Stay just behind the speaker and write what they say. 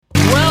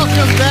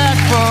Welcome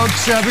back,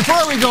 folks.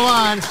 Before we go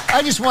on,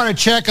 I just want to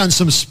check on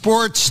some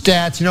sports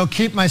stats,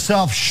 keep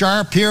myself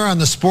sharp here on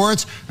the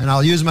sports, and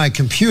I'll use my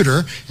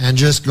computer and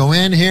just go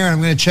in here, and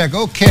I'm going to check,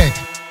 okay.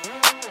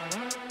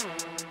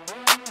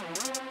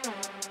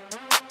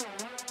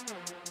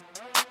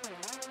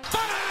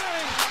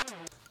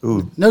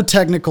 Ooh. No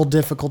technical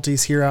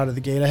difficulties here out of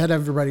the gate. I had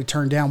everybody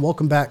turned down.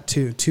 Welcome back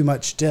to Too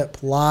Much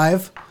Dip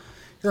Live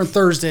here on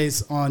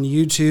Thursdays on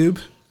YouTube.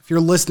 If you're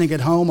listening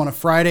at home on a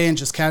Friday and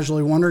just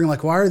casually wondering,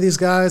 why are these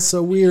guys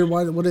so weird?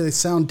 What do they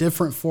sound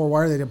different for?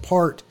 Why are they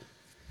apart?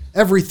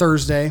 Every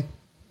Thursday,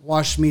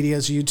 Wash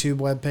Media's YouTube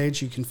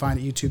webpage. You can find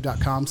it at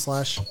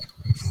youtube.com/wash.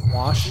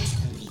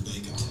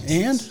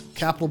 And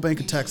Capital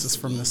Bank of Texas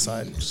from this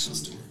side.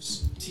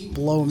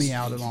 Blow me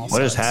out and all.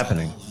 What is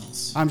happening?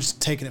 I'm just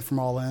taking it from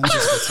all ends.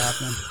 Just what's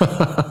happening.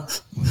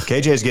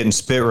 KJ's getting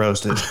spit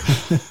roasted.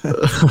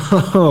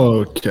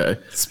 Okay.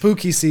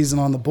 Spooky season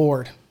on the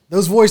board.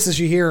 Those voices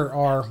you hear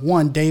are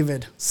one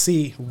David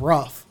C.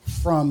 Ruff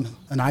from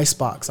an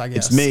icebox, I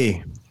guess.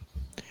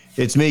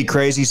 It's me,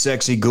 crazy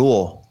sexy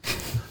ghoul.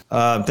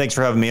 Thanks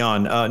for having me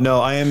on. No,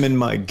 I am in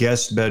my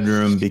guest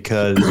bedroom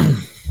because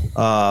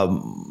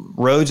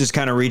Rhodes has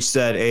kind of reached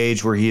that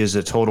age where he is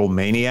a total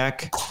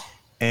maniac.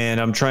 And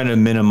I'm trying to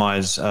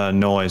minimize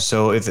noise.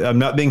 So if I'm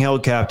not being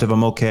held captive,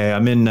 I'm okay.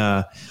 I'm in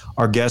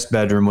our guest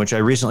bedroom, which I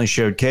recently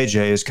showed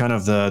KJ is kind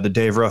of the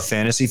Dave Ruff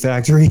Fantasy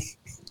Factory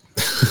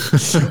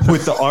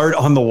with the art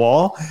on the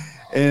wall.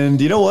 And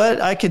you know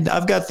what?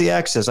 I've got the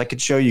access. I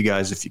could show you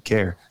guys if you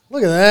care.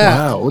 Look at that.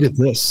 Wow, look at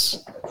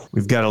this.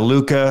 We've got a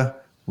Luka,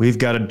 we've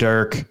got a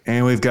Dirk,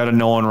 and we've got a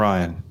Nolan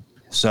Ryan.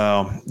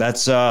 So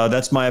that's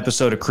my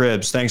episode of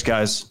Cribs. Thanks,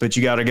 guys. But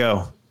you got to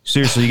go.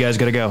 Seriously, you guys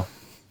got to go.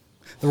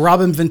 The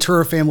Robin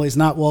Ventura family is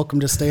not welcome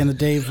to stay in the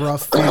Dave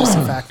Ruff Fantasy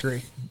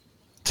Factory.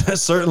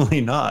 Certainly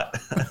not.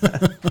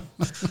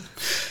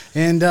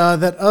 And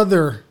that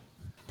other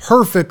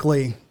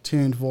perfectly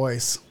tuned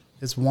voice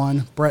is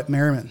one Brett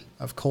Merriman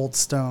of Cold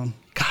Stone.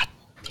 God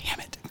damn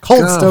it.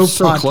 Cold Stone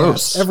so Podcast.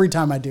 Close. Every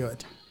time I do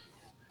it.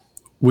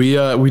 We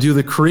do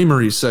the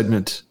creamery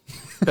segment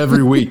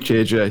every week,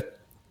 KJ.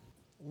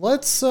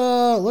 Let's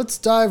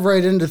dive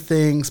right into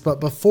things.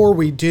 But before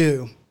we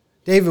do,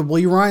 David, will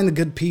you remind the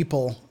good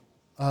people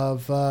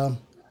of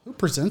who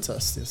presents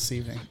us this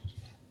evening?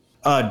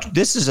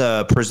 This is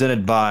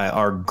presented by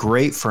our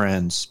great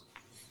friends,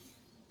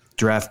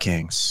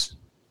 DraftKings.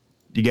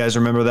 Do you guys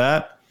remember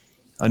that?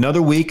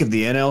 Another week of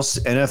the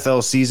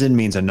NFL season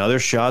means another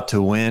shot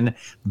to win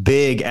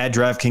big at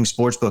DraftKings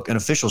Sportsbook, an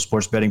official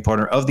sports betting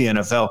partner of the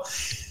NFL.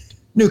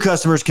 New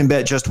customers can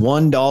bet just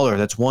 $1,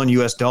 that's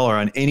 $1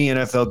 on any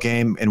NFL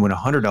game and win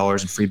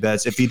 $100 in free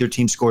bets if either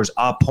team scores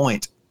a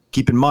point.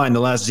 Keep in mind,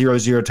 the last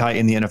 0-0 tie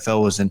in the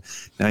NFL was in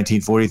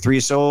 1943.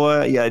 So,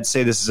 I'd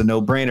say this is a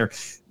no-brainer.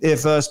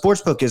 If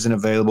Sportsbook isn't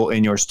available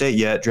in your state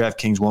yet,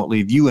 DraftKings won't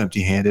leave you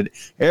empty-handed.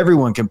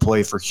 Everyone can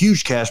play for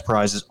huge cash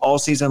prizes all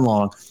season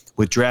long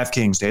with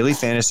DraftKings Daily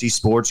Fantasy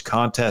Sports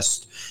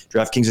Contest.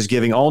 DraftKings is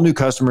giving all new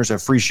customers a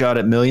free shot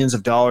at millions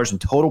of dollars in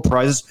total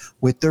prizes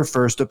with their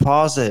first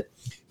deposit.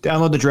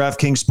 Download the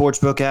DraftKings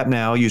Sportsbook app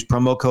now. Use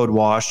promo code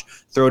WASH.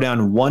 Throw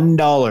down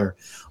 $1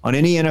 on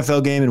any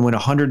NFL game and win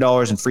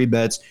 $100 in free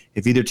bets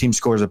if either team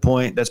scores a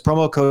point. That's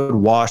promo code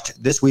WASHED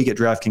this week at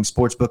DraftKings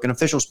Sportsbook, an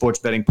official sports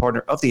betting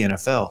partner of the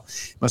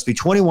NFL. Must be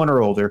 21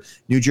 or older,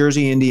 New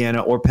Jersey,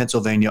 Indiana, or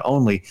Pennsylvania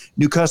only.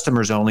 New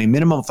customers only.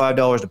 Minimum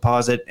 $5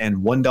 deposit and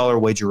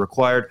 $1 wager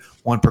required.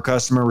 One per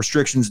customer.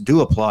 Restrictions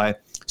do apply.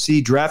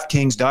 See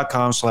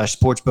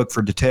DraftKings.com/sportsbook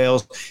for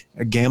details.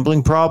 A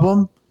gambling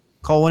problem?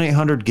 Call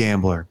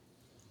 1-800-GAMBLER.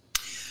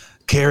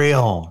 Carry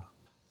on.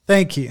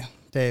 Thank you,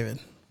 David.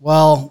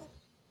 Well,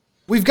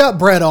 we've got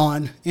Brett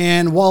on,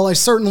 and while I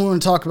certainly want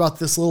to talk about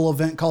this little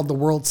event called the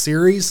World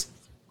Series,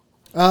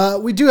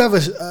 we do have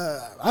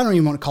I don't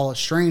even want to call it a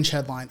strange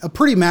headline, a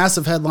pretty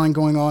massive headline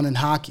going on in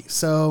hockey.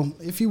 So,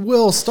 if you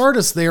will, start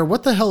us there.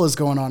 What the hell is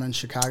going on in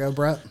Chicago,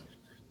 Brett?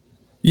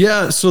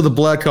 Yeah, so the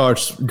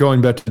Blackhawks,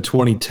 going back to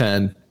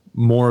 2010,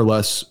 more or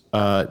less,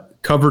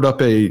 covered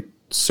up a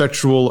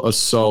sexual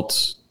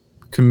assault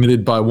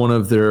committed by one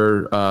of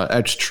their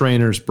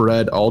ex-trainers,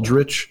 Brad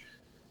Aldrich.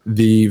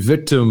 The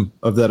victim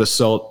of that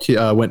assault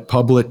went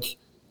public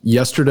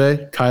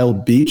yesterday, Kyle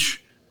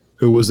Beach,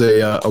 who was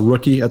a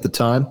rookie at the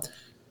time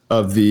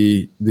of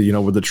the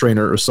where the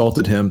trainer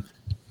assaulted him.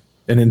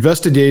 An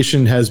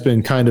investigation has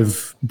been kind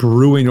of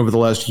brewing over the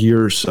last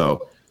year or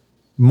so.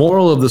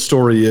 Moral of the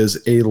story is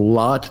a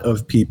lot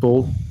of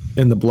people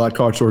in the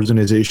Blackhawks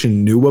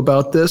organization knew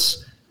about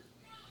this,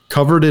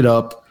 covered it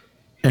up,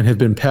 and have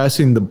been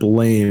passing the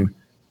blame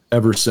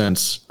ever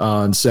since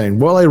on saying,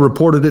 well, I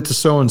reported it to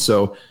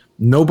so-and-so.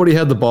 Nobody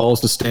had the balls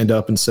to stand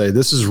up and say,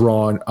 this is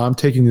wrong. I'm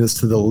taking this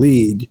to the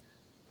league.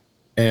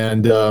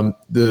 And the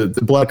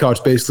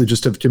Blackhawks basically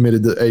just have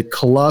committed a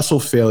colossal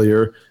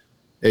failure,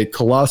 a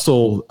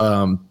colossal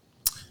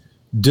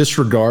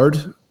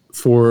disregard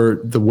for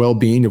the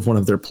well-being of one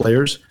of their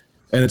players.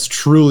 And it's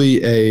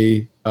truly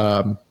a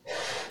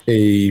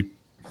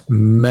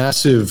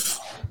massive,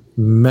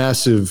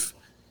 massive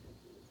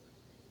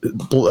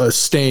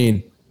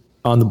stain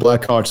on the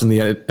Blackhawks and the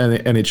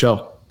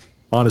NHL,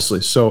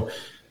 honestly. So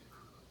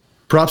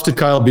props to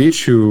Kyle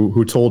Beach,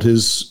 who told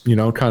his,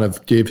 kind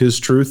of gave his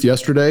truth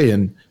yesterday.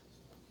 And,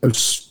 there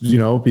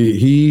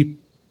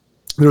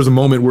was a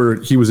moment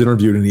where he was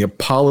interviewed and he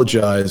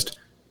apologized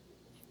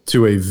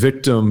to a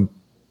victim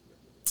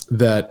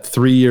that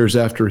 3 years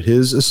after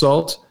his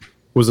assault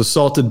was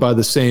assaulted by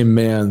the same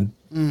man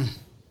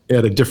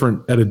at a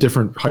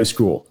different high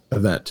school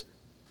event.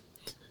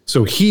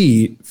 So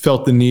he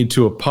felt the need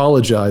to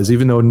apologize,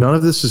 even though none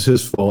of this is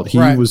his fault.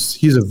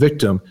 He's a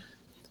victim.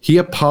 He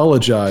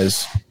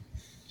apologized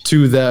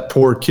to that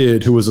poor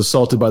kid who was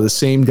assaulted by the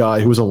same guy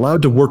who was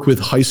allowed to work with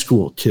high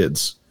school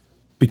kids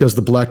because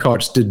the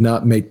Blackhawks did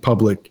not make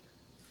public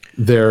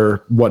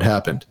what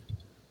happened.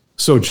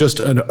 So just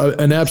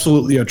an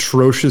absolutely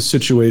atrocious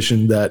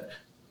situation that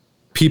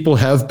people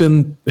have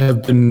been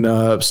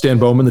Stan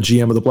Bowman, the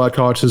GM of the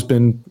Blackhawks, has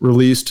been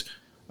released.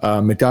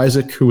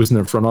 McIsaac, who was in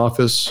their front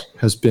office,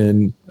 has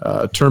been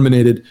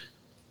terminated.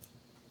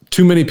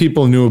 Too many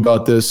people knew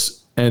about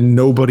this and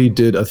nobody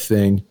did a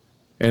thing.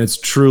 And it's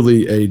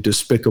truly a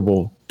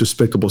despicable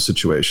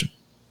situation.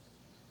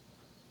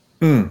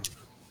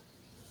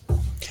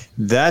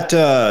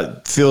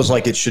 That feels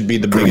like it should be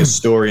the biggest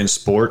story in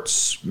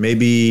sports.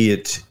 Maybe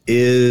it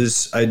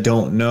is. I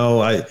don't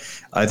know.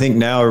 I think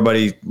now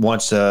everybody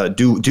wants to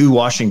do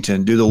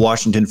the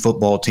Washington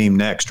football team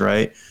next,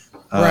 right?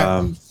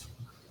 Right.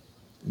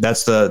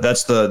 That's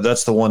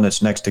the one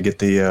that's next to get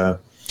the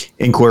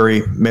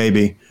inquiry,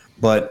 maybe.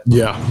 But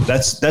yeah,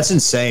 that's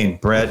insane,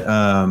 Brett.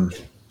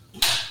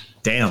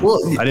 Damn, well,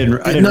 I didn't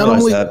not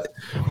realize only, that.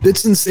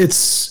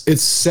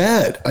 It's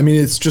sad. I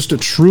mean, it's just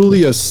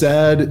truly a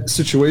sad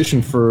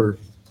situation for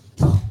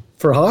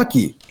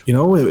hockey.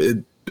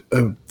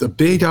 A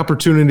big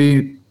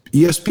opportunity.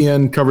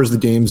 ESPN covers the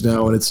games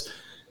now, and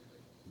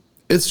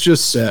it's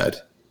just sad.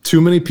 Too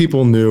many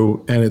people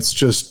knew, and it's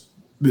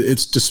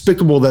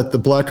despicable that the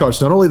Blackhawks,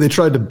 not only they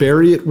tried to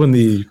bury it when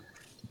the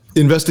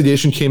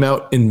investigation came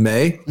out in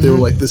May, they were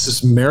like, this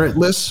is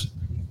meritless.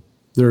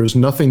 There is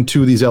nothing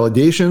to these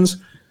allegations,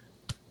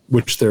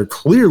 which there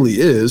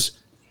clearly is,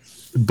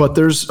 but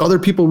there's other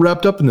people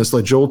wrapped up in this,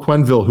 like Joel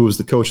Quenneville, who was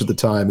the coach at the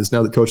time, is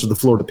now the coach of the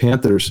Florida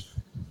Panthers.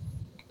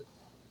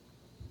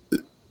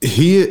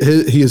 He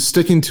is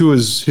sticking to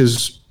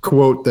his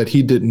quote that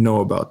he didn't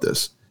know about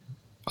this.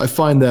 I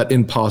find that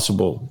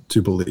impossible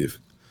to believe.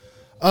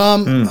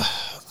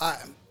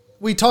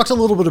 We talked a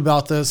little bit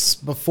about this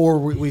before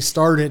we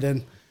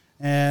started,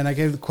 and I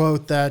gave the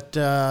quote that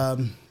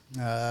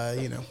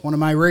one of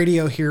my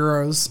radio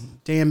heroes,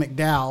 Dan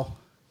McDowell,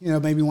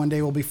 maybe one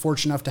day we'll be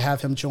fortunate enough to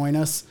have him join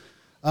us.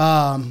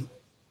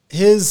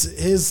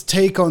 His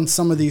take on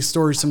some of these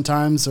stories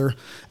sometimes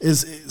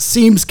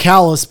seems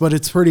callous, but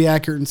it's pretty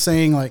accurate in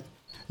saying, like,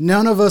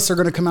 none of us are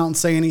going to come out and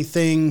say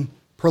anything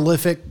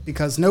prolific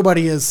because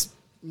nobody is,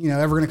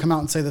 ever going to come out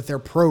and say that they're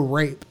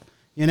pro-rape,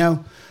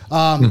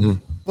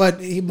 But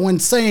when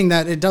saying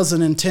that, it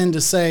doesn't intend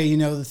to say,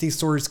 that these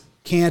stories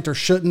can't or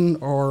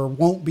shouldn't or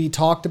won't be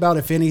talked about.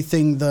 If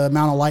anything, the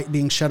amount of light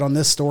being shed on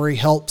this story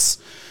helps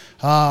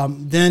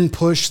then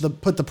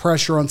put the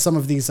pressure on some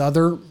of these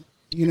other,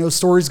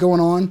 stories going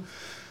on.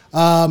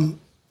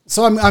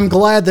 So I'm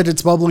glad that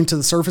it's bubbling to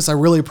the surface. I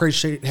really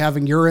appreciate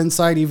having your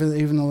insight,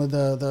 even though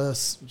the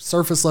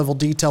surface level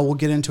detail, we'll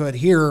get into it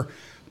here,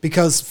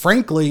 because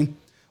frankly,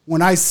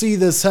 when I see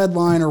this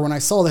headline or when I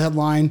saw the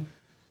headline,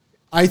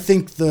 I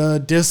think the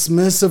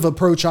dismissive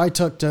approach I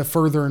took to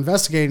further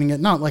investigating it,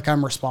 not like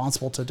I'm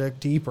responsible to dig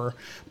deeper,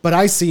 but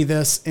I see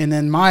this and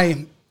then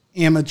my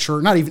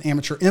immature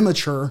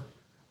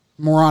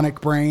moronic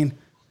brain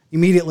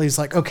immediately is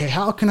like, okay,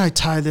 how can I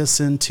tie this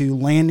into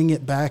landing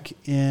it back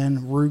in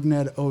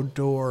Rougned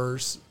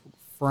Odor's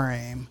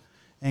frame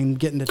and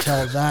getting to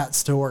tell that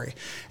story?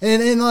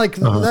 And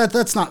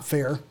that's not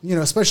fair,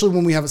 especially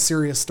when we have a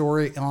serious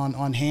story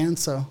on hand.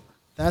 So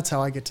that's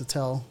how I get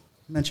to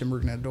mention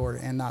Rougned Odor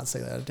and not say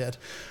that I did.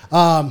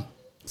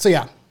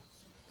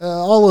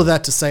 All of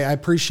that to say, I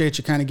appreciate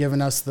you kind of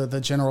giving us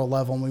the general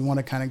level, and we want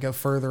to kind of go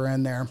further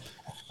in there.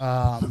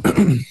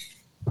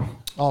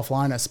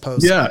 Offline, I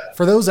suppose. Yeah.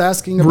 For those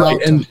asking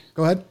about,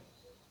 go ahead.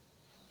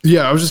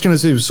 Yeah, I was just going to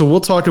say, so we'll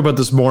talk about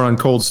this more on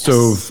Cold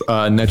Stove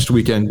next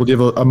weekend. We'll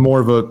give a more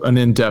of an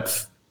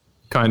in-depth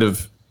kind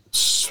of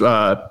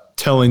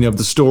telling of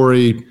the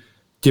story,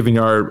 giving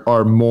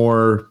our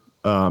more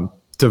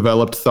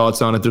developed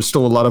thoughts on it. There's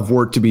still a lot of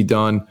work to be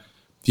done.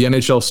 The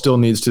NHL still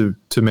needs to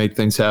make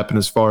things happen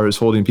as far as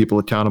holding people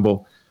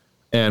accountable,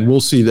 and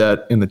we'll see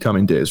that in the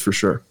coming days for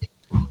sure.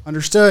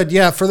 Understood.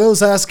 Yeah, for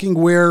those asking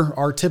where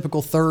our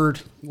typical third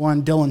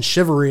one, Dylan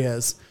Shivery,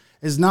 is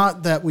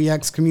not that we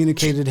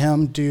excommunicated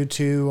him due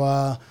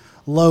to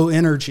low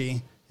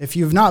energy. If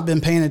you've not been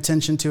paying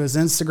attention to his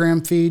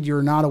Instagram feed,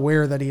 you're not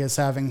aware that he is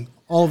having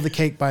all of the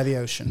cake by the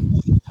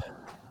ocean.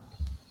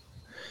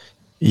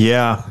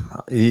 Yeah,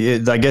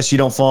 I guess you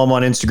don't follow him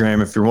on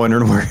Instagram if you're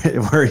wondering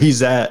where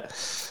he's at.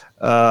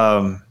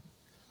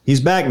 He's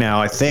back now.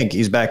 I think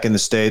he's back in the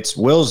States.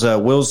 Will's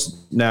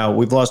now.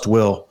 We've lost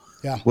Will.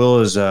 Yeah. Will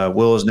is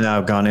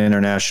now gone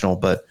international,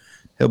 but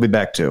he'll be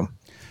back too.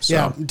 So.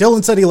 Yeah,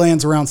 Dylan said he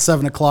lands around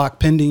 7:00,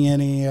 pending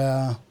any.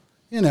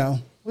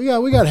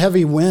 We got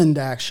heavy wind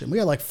action. We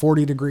got like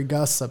 40-degree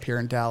gusts up here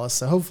in Dallas,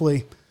 so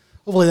hopefully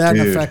that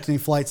doesn't affect any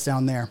flights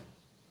down there.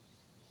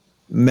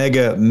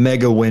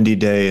 Mega windy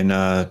day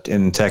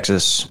in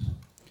Texas.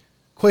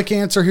 Quick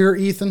answer here,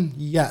 Ethan.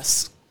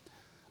 Yes,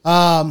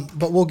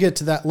 but we'll get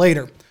to that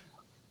later.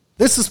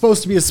 This is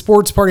supposed to be a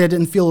sports party. I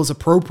didn't feel it was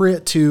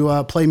appropriate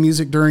to play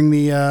music during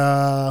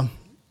the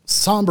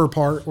somber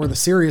part or the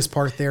serious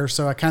part there,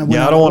 so I kind of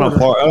went I don't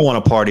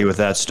want to party with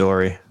that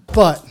story.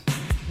 But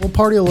we'll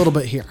party a little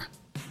bit here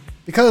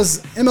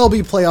because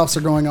MLB playoffs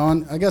are going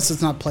on. I guess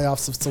it's not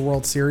playoffs; it's the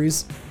World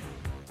Series.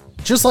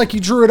 Just like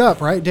you drew it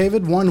up, right,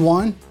 David?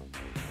 1-1.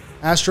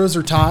 Astros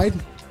are tied,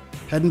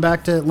 heading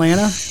back to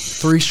Atlanta.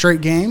 3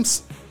 straight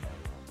games.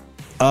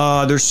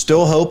 There's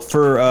still hope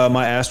for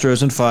my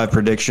Astros in 5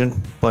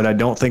 prediction, but I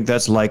don't think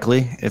that's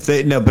likely. If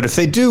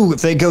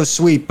they go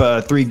sweep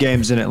 3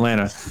 games in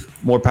Atlanta,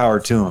 more power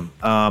to them.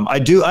 I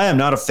am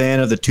not a fan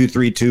of the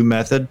 2-3-2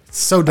 method.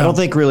 So dumb. I don't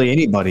think really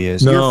anybody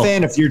is. No. You're a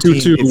fan if your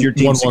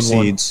team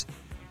succeeds.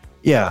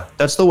 Yeah,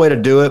 that's the way to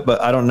do it.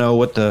 But I don't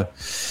know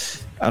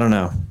I don't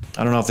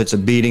know if it's a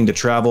beating to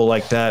travel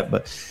like that.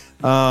 But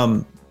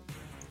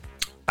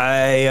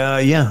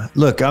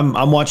look,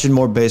 I'm watching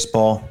more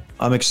baseball.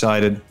 I'm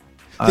excited.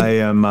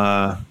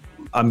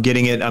 I'm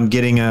getting it. I'm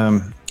in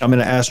an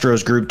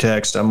Astros group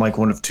text. I'm like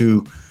one of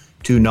two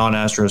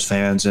non-Astros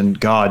fans, and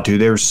God, dude,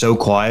 they were so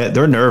quiet.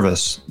 They're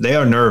nervous. They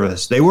are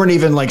nervous. They weren't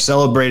even like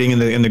celebrating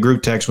in the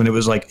group text when it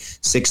was like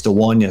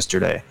 6-1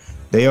 yesterday.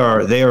 They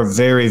are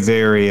very,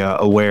 very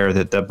aware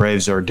that the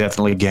Braves are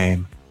definitely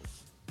game.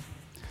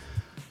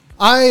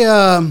 I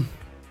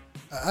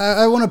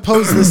want to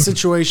pose this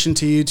situation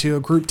to you, to a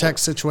group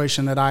text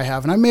situation that I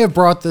have, and I may have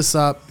brought this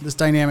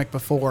dynamic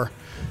before.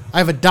 I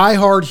have a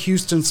diehard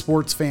Houston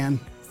sports fan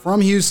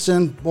from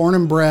Houston, born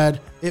and bred.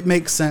 It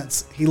makes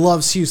sense. He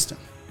loves Houston.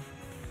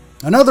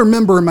 Another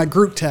member in my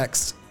group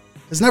text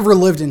has never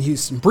lived in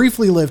Houston,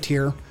 briefly lived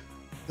here.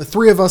 The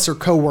 3 of us are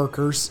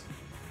coworkers.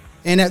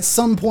 And at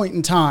some point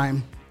in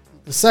time,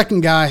 the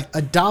second guy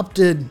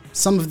adopted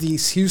some of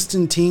these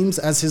Houston teams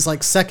as his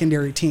like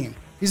secondary team.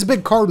 He's a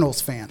big Cardinals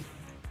fan.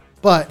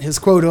 But his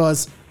quote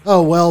was,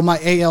 "Oh, well, my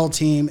AL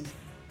team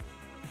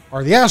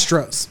are the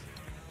Astros."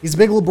 He's a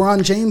big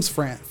LeBron James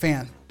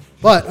fan.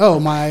 But,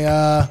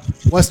 my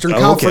Western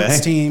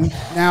Conference team,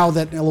 now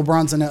that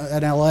LeBron's in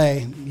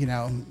LA,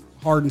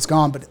 Harden's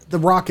gone, but the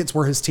Rockets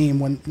were his team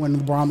when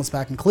LeBron was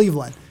back in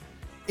Cleveland.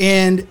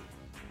 And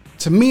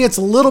to me, it's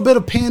a little bit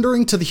of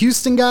pandering to the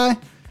Houston guy.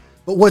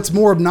 But what's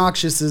more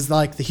obnoxious is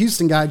like the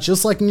Houston guy,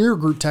 just like in your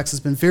group text, has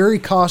been very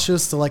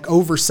cautious to like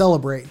over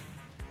celebrate.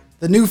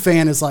 The new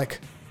fan is like,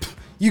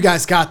 "You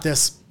guys got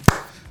this.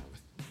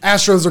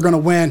 Astros are going to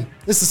win.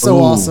 This is so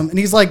awesome." And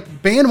he's like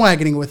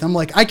bandwagoning with him.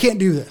 Like, I can't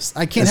do this.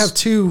 I can't have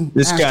 2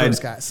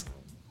 Astros guys.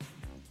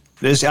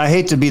 I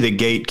hate to be the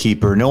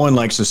gatekeeper. No one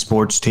likes a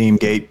sports team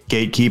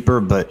gatekeeper,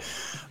 but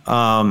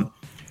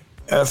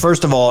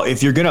first of all,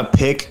 if you're going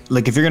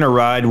to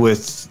ride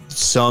with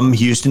some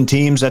Houston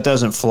teams, that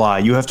doesn't fly.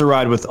 You have to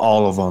ride with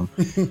all of them.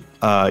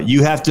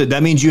 That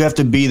means you have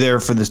to be there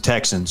for the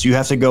Texans. You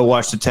have to go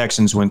watch the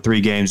Texans win 3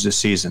 games this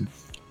season.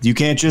 You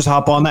can't just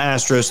hop on the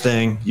Astros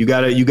thing. You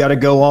gotta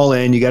go all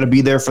in. You gotta be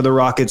there for the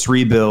Rockets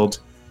rebuild.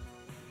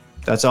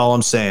 That's all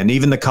I'm saying.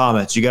 Even the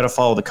Comets, you gotta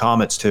follow the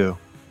Comets too.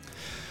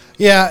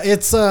 Yeah,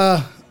 it's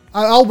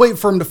I'll wait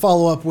for him to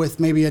follow up with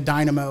maybe a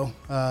Dynamo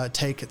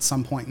take at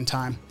some point in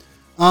time.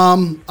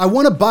 I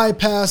want to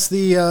bypass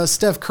the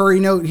Steph Curry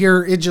note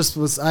here.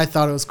 I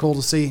thought it was cool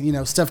to see,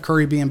 Steph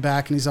Curry being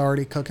back and he's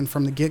already cooking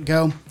from the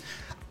get-go.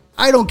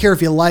 I don't care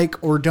if you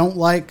like or don't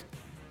like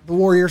the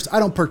Warriors. I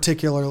don't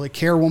particularly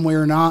care one way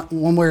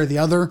or the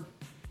other,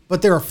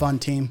 but they're a fun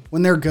team.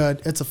 When they're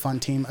good, it's a fun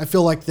team. I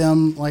feel like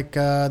them, like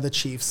the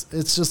Chiefs.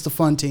 It's just a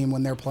fun team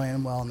when they're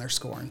playing well and they're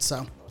scoring.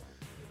 So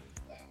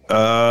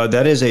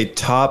that is a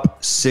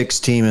top 6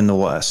 team in the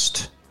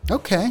West.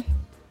 Okay.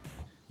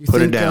 You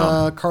Put think it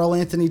down. Karl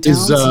Anthony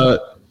Towns?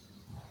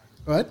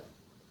 What?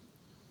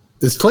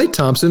 Is Klay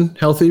Thompson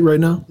healthy right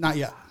now? Not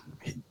yet.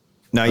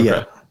 Not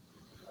yet.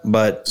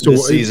 But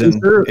this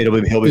season, he'll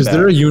be back. Is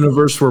there a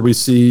universe where we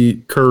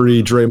see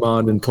Curry,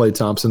 Draymond, and Klay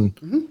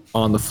Thompson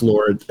on the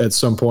floor at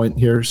some point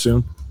here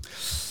soon?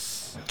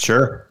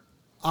 Sure.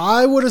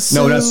 I would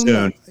assume. No, not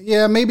soon.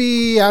 Yeah,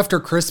 maybe after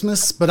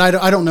Christmas, but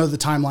I don't know the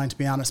timeline, to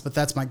be honest, but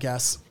that's my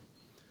guess.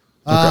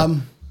 Okay.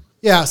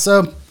 Yeah,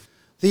 so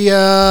the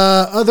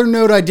other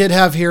note I did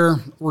have here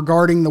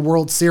regarding the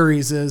World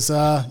Series is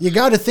you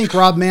got to think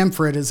Rob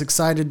Manfred is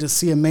excited to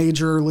see a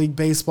Major League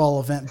Baseball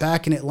event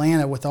back in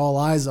Atlanta with all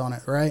eyes on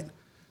it, right?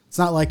 It's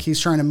not like he's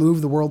trying to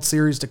move the World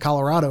Series to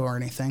Colorado or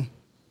anything.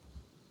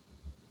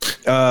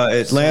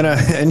 Atlanta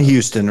and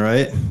Houston,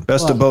 right?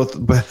 Best of both.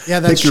 Yeah,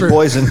 that's Pick your true.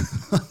 poison.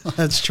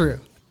 That's true.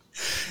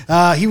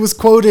 He was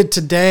quoted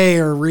today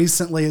or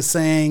recently as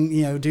saying,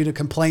 due to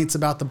complaints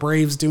about the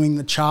Braves doing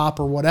the chop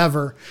or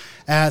whatever,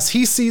 as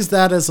he sees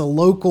that as a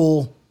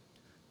local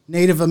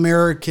Native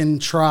American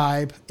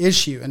tribe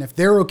issue. And if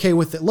they're okay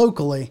with it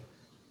locally,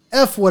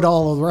 F what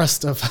all of the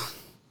rest of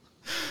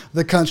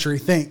the country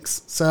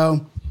thinks.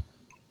 So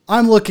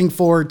I'm looking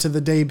forward to the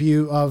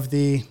debut of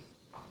the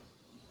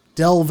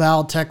Del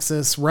Valle,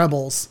 Texas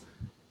Rebels,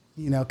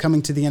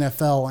 coming to the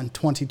NFL in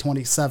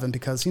 2027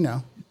 because,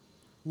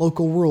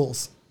 local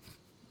rules.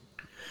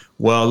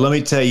 Well, let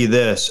me tell you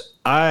this.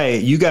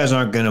 You guys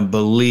aren't going to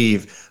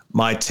believe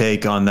my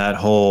take on that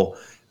whole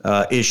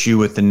issue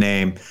with the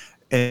name.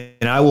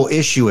 And I will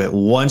issue it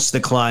once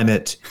the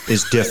climate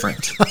is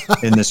different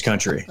in this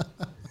country.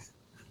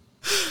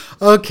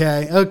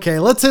 Okay.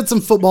 Let's hit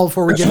some football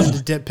before we get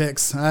into dip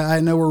picks.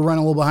 I know we're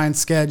running a little behind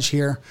schedule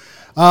here.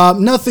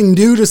 Nothing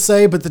new to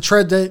say, but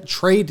the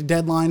trade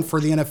deadline for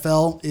the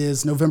NFL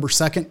is November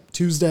 2nd,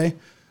 Tuesday.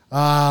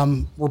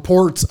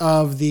 Reports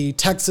of the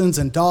Texans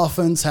and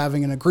Dolphins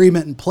having an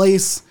agreement in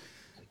place.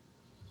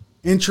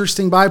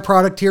 Interesting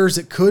byproduct here is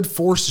it could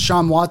force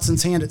Deshaun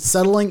Watson's hand at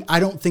settling. I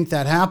don't think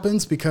that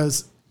happens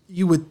because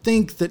you would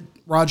think that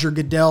Roger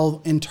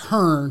Goodell in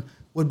turn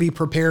would be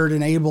prepared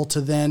and able to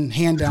then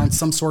hand down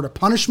some sort of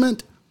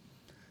punishment.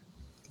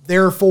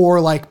 Therefore,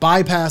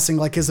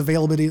 bypassing his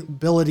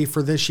availability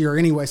for this year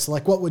anyway. So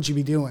what would you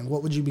be doing?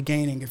 What would you be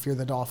gaining if you're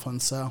the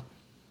Dolphins? So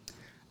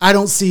I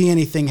don't see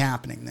anything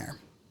happening there.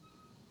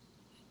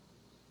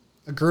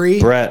 Agree?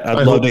 Brett,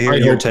 I'd love to hear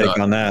your take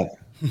on that.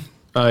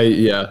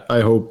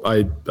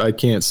 I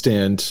can't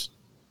stand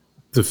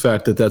the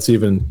fact that that's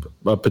even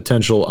a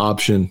potential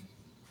option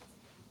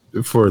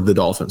for the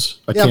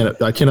Dolphins.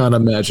 I cannot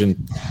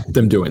imagine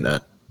them doing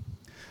that.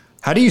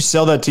 How do you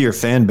sell that to your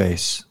fan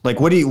base?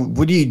 Do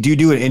you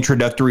do an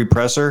introductory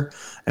presser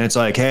and it's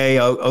like, hey,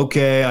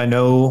 okay, I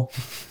know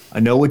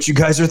what you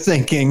guys are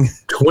thinking.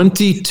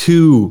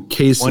 22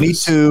 cases.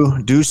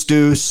 22,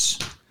 deuce.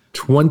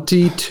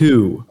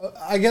 22.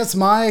 I guess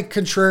my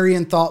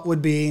contrarian thought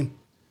would be,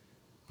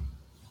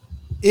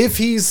 if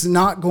he's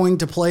not going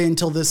to play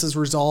until this is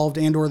resolved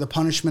and or the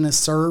punishment is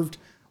served,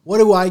 what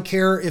do I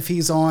care if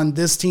he's on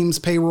this team's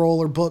payroll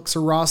or books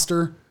or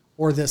roster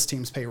or this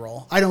team's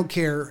payroll? I don't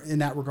care in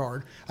that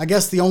regard. I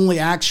guess the only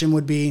action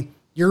would be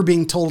you're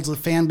being told to the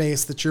fan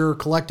base that your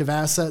collective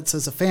assets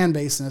as a fan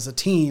base and as a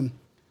team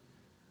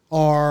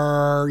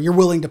you're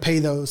willing to pay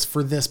those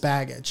for this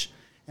baggage.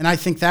 And I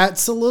think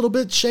that's a little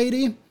bit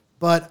shady,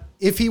 but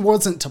if he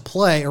wasn't to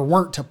play or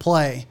weren't to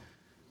play,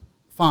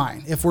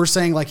 fine. If we're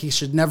saying he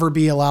should never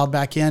be allowed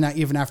back in,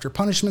 even after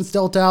punishment's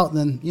dealt out,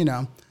 then,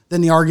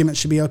 then the argument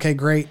should be, okay,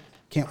 great.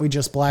 Can't we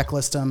just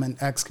blacklist him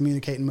and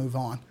excommunicate and move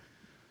on?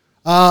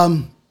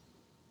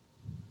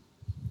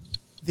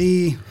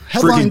 The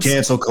headlines, freaking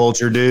cancel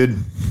culture, dude.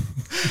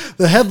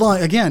 The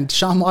headline, again,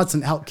 Deshaun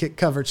Watson outkick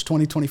coverage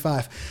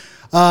 2025.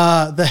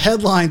 The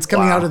headlines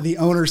coming out of the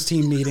owners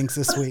team meetings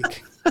this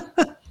week.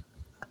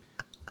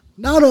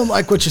 Not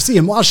unlike what you see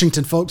in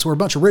Washington, folks, where a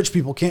bunch of rich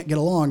people can't get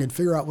along and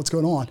figure out what's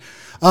going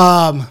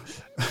on.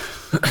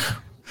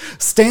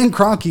 Stan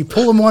Kroenke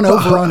pulling one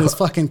over on his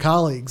fucking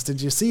colleagues.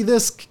 Did you see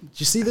this? Did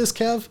you see this,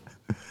 Kev?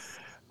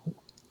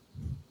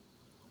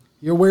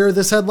 You aware of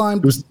this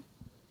headline?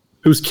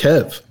 Who's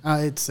Kev?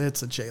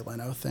 It's a Jay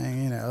Leno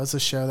thing. It's a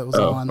show that was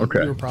on.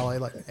 Okay. You were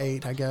probably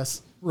 8, I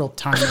guess. Real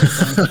tiny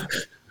thing.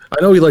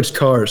 I know he likes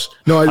cars.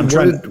 No, I'm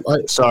trying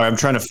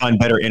to find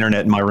better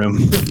internet in my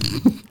room.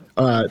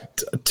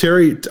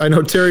 Terry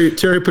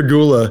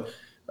Pagula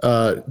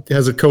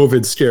has a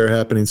COVID scare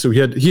happening, so he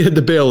had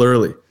to bail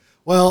early.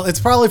 Well, it's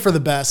probably for the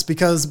best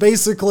because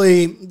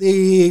basically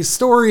the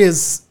story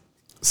is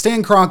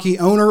Stan Kroenke,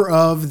 owner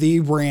of the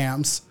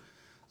Rams,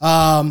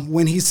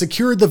 when he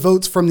secured the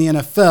votes from the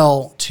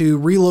NFL to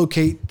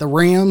relocate the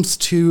Rams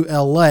to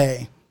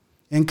LA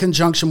in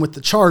conjunction with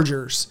the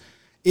Chargers,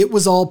 it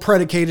was all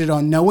predicated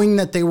on knowing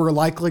that they were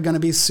likely going to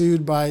be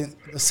sued by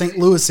the St.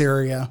 Louis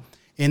area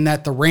and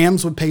that the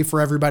Rams would pay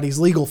for everybody's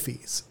legal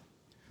fees.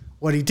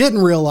 What he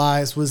didn't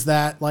realize was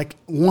that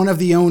one of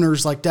the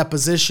owners'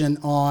 deposition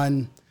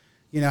on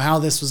how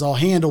this was all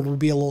handled would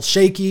be a little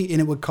shaky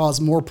and it would cause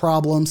more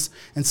problems.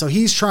 And so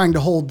he's trying to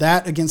hold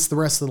that against the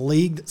rest of the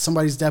league, that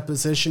somebody's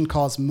deposition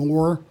caused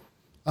more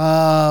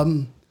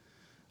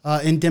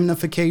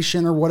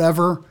indemnification or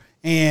whatever.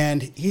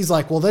 And he's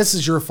like, well, this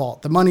is your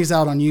fault. The money's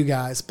out on you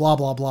guys, blah,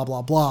 blah, blah,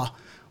 blah, blah.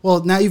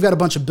 Well, now you've got a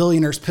bunch of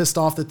billionaires pissed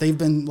off that they've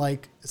been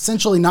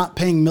essentially not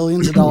paying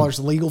millions of dollars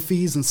of legal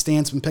fees, and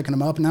Stan's been picking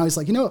them up. And now he's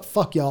like, you know what?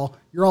 Fuck y'all.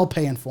 You're all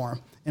paying for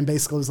them. And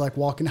basically was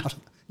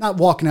not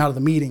walking out of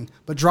the meeting,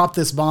 but dropped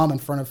this bomb in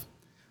front of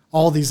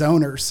all these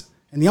owners.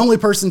 And the only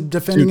person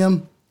defending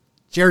him,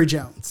 Jerry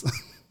Jones.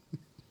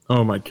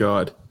 Oh my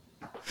God.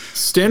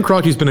 Stan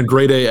Kroenke's been a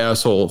grade A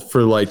asshole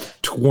for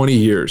 20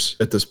 years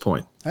at this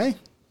point. Hey.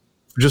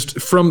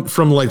 Just from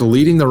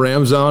leading the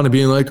Rams on and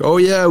being oh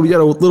yeah, we got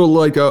a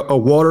little a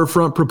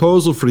waterfront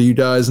proposal for you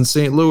guys in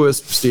St. Louis.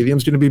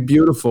 Stadium's going to be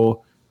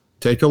beautiful.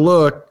 Take a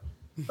look.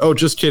 Oh,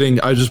 just kidding.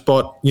 I just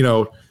bought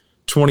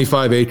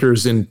 25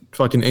 acres in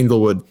fucking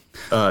Inglewood.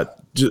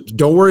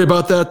 Don't worry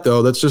about that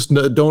though. That's just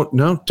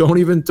don't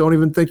even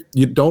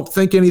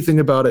think anything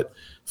about it.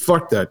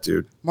 Fuck that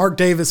dude. Mark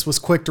Davis was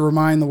quick to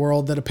remind the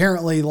world that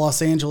apparently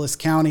Los Angeles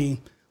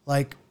County,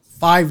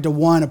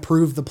 5-1,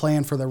 approved the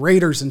plan for the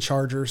Raiders and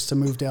Chargers to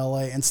move to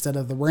LA instead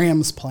of the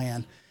Rams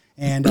plan.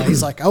 And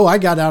he's like, oh, I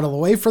got out of the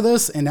way for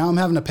this, and now I'm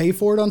having to pay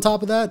for it on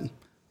top of that.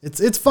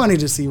 It's funny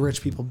to see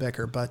rich people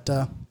bicker, but,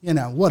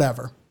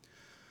 whatever.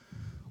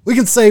 We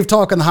can save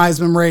talking the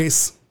Heisman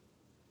race.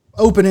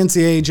 Open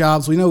NCAA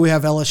jobs. We know we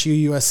have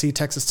LSU, USC,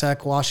 Texas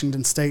Tech,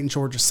 Washington State, and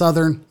Georgia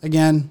Southern.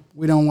 Again,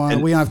 we don't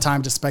have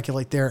time to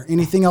speculate there.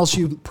 Anything else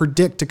you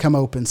predict to come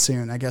open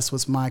soon, I guess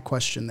was my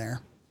question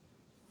there.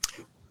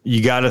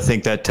 You got to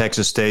think that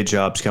Texas State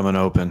job's coming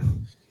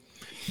open.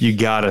 You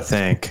got to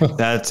think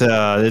that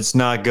it's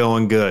not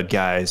going good,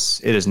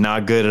 guys. It is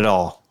not good at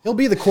all. He'll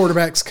be the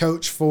quarterback's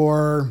coach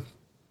for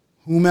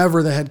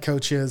whomever the head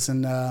coach is.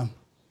 And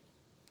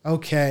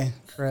okay,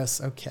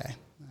 Chris, okay.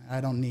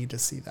 I don't need to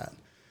see that.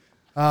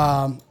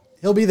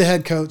 He'll be the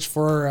head coach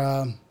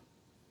for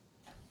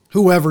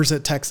whoever's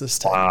at Texas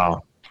Tech.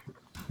 Wow.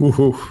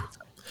 Woo-hoo.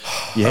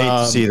 You hate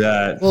to see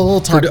that. Well, we'll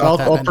talk about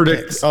that.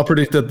 I'll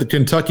predict that the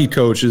Kentucky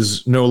coach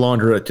is no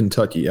longer at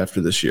Kentucky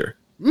after this year.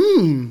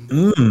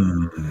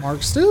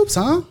 Mark Stoops,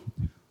 huh?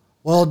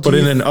 Well, but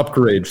in an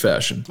upgrade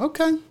fashion.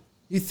 Okay.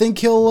 You think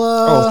he'll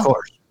of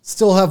course.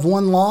 Still have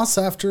one loss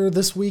after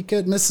this week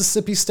at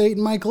Mississippi State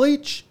and Mike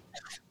Leach?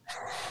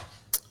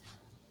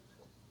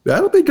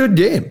 That'll be a good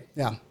game.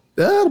 Yeah.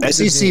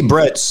 SEC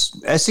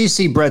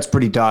Brett's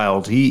pretty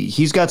dialed.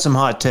 He's got some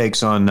hot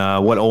takes on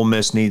what Ole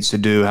Miss needs to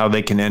do, how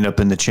they can end up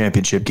in the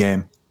championship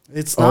game.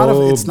 It's not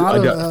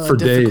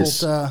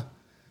a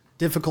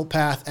difficult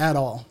path at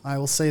all. I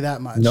will say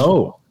that much.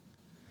 No.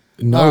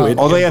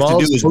 All they have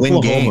to do is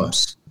win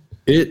games.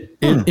 It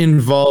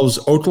involves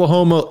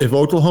Oklahoma. If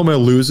Oklahoma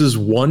loses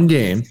one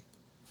game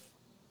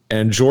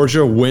and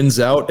Georgia wins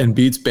out and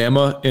beats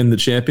Bama in the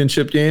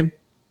championship game,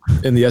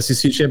 in the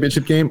SEC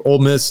championship game, Ole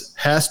Miss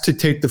has to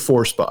take the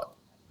 4 spot.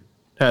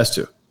 Has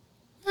to.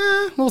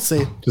 We'll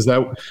see. Does that?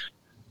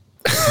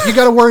 You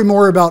got to worry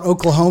more about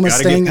Oklahoma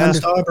staying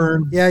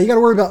undefeated. Yeah, you got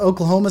to worry about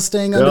Oklahoma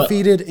staying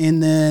undefeated,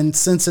 and then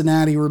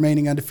Cincinnati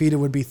remaining undefeated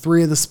would be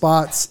 3 of the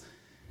spots.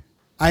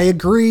 I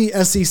agree.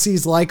 SEC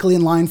is likely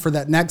in line for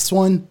that next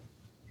one,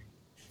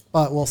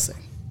 but we'll see.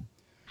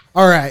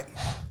 All right.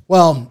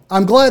 Well,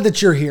 I'm glad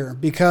that you're here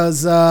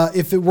because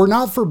if it were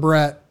not for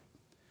Brett,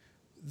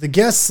 the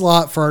guest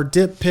slot for our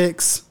Dip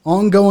Picks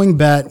ongoing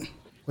bet,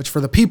 which for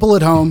the people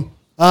at home,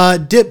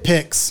 Dip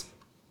Picks,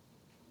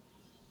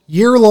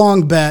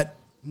 year-long bet,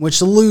 which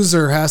the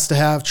loser has to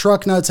have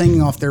truck nuts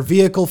hanging off their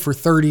vehicle for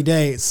 30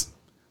 days.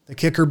 The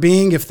kicker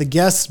being if the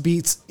guest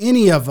beats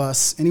any of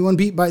us, anyone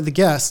beat by the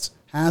guest,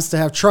 has to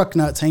have truck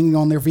nuts hanging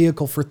on their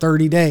vehicle for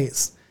 30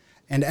 days.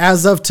 And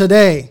as of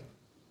today,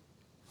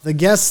 the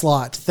guest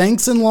slot,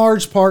 thanks in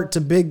large part to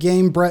Big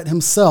Game Brett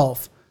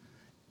himself,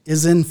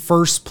 is in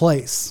first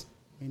place.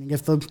 Meaning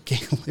if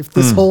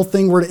this whole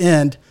thing were to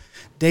end,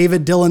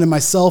 David, Dylan, and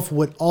myself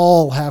would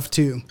all have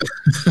to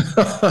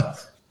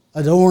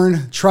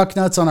adorn truck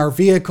nuts on our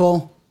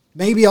vehicle.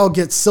 Maybe I'll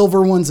get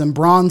silver ones and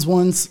bronze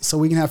ones so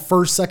we can have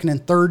first, second,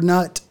 and third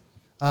nut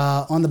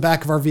on the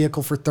back of our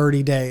vehicle for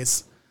 30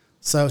 days.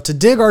 So to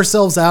dig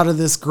ourselves out of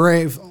this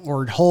grave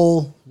or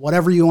hole,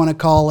 whatever you want to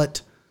call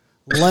it,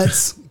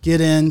 let's get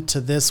into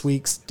this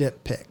week's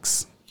Dip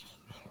Picks.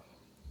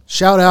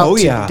 Shout out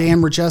to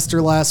Dan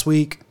Regester last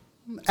week.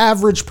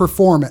 Average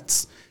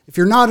performance. If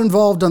you're not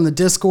involved on the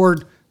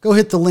Discord, go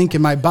hit the link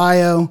in my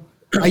bio.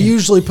 I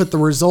usually put the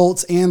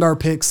results and our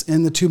picks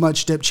in the Too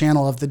Much Dip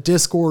channel of the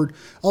Discord.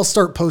 I'll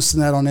start posting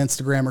that on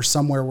Instagram or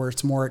somewhere where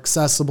it's more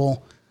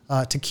accessible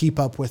to keep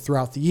up with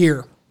throughout the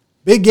year.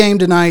 Big game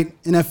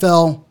tonight,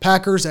 NFL,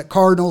 Packers at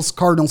Cardinals.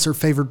 Cardinals are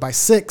favored by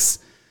 6.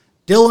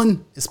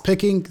 Dylan is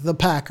picking the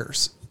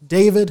Packers.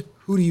 David,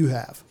 who do you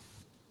have?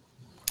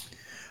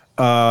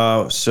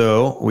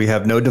 So we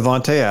have no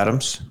Devontae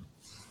Adams.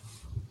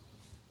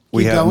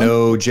 We have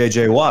no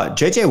J.J. Watt.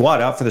 J.J.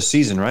 Watt out for the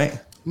season, right?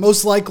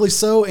 Most likely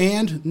so,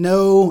 and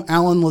no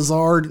Alan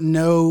Lazard,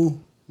 no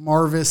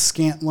Marvis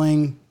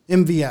Scantling,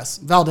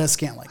 Valdez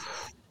Scantling.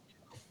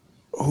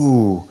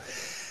 Ooh,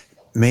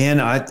 man,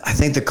 I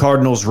think the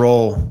Cardinals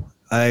roll.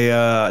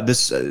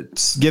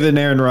 Giving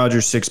Aaron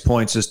Rodgers 6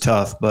 points is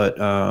tough,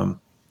 but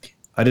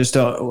I just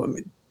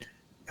don't.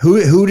 Who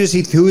is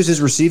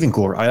his receiving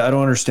core? I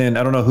don't understand.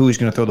 I don't know who he's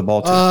going to throw the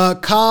ball to.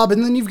 Cobb,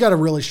 and then you've got a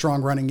really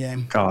strong running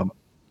game.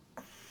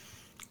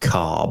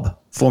 Cobb,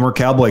 former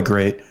Cowboy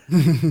great.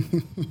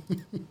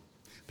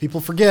 People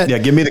forget. Yeah,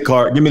 give me the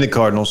Cardinals.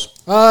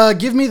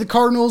 Give me the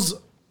Cardinals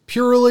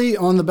purely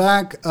on the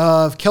back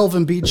of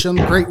Kelvin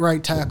Beachum, great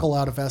right tackle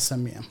out of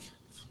SMU.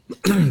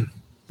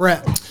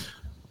 Brett,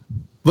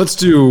 let's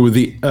do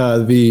the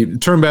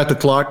turn back the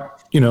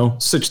clock.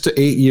 6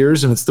 to 8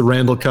 years, and it's the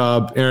Randall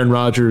Cobb, Aaron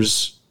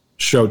Rodgers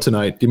show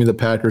tonight. Give me the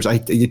Packers.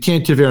 You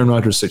can't give Aaron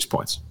Rodgers 6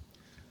 points.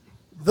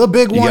 The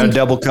big one. You got to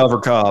double cover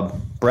Cobb.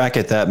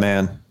 Bracket that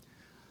man.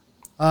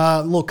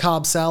 A little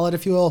Cobb salad,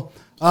 if you will.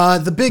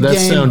 The big game. That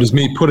sound is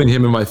me putting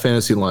him in my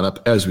fantasy lineup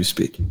as we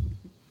speak.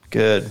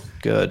 Good.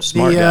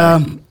 Smart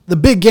guy. The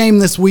big game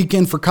this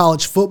weekend for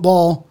college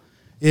football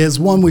is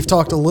one we've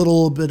talked a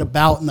little bit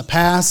about in the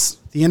past.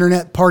 The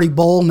Internet Party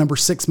Bowl, number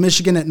 6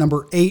 Michigan at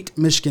number 8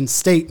 Michigan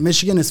State.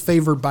 Michigan is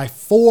favored by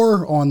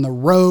 4 on the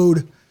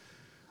road.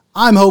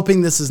 I'm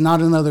hoping this is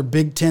not another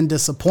Big Ten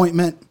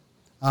disappointment.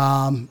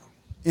 And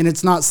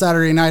it's not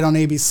Saturday night on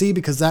ABC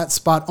because that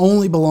spot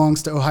only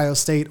belongs to Ohio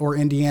State or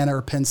Indiana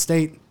or Penn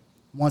State.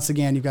 Once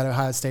again, you've got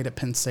Ohio State at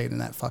Penn State in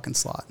that fucking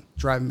slot.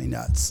 Driving me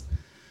nuts.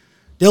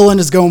 Dylan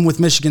is going with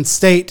Michigan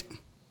State.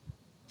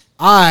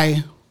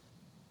 I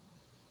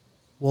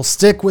will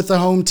stick with the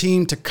home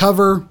team to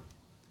cover.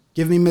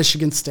 Give me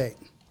Michigan State.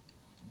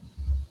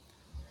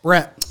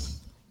 Brett.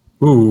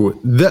 Ooh,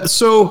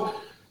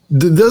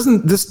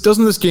 doesn't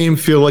this game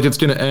feel like it's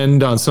going to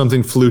end on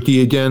something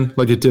fluky again,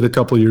 like it did a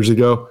couple years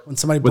ago When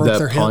somebody with broke that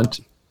their punt?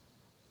 hip.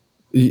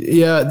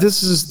 Yeah,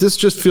 this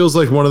just feels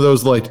like one of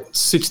those like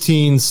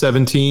 16,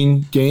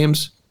 17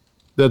 games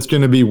that's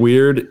going to be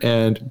weird,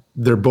 and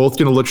they're both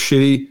going to look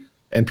shitty,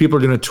 and people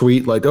are going to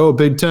tweet like, "Oh,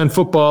 Big Ten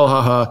football,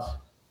 haha."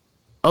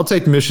 I'll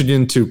take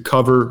Michigan to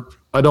cover.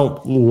 I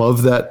don't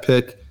love that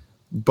pick,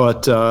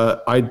 but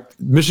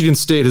Michigan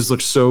State has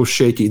looked so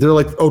shaky. They're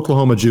like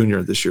Oklahoma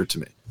Junior this year to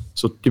me.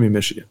 So give me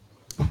Michigan.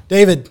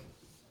 David.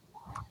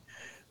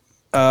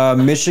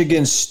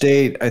 Michigan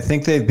State, I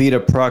think they've beat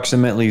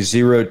approximately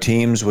 0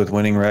 teams with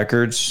winning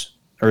records.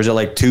 Or is it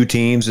like 2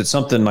 teams? It's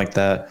something like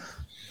that.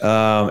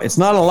 It's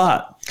not a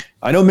lot.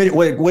 I know.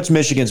 What's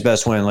Michigan's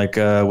best win? Like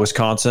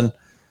Wisconsin?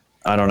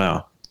 I don't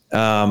know.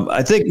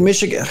 I think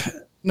Michigan.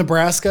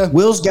 Nebraska.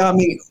 Will's got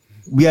me.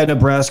 Yeah,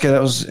 Nebraska.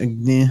 That was a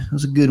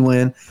good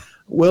win.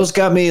 Will's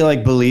got me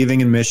like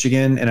believing in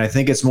Michigan, and I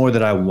think it's more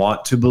that I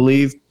want to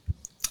believe.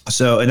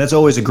 So, and that's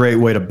always a great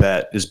way to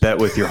bet, is bet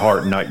with your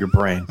heart and not your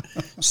brain.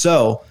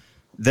 So,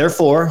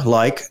 therefore,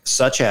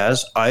 such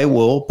as I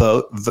will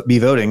be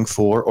voting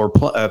for or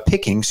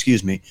picking,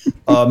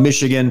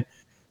 Michigan.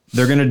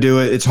 They're going to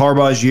do it. It's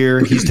Harbaugh's year.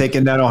 He's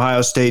taking down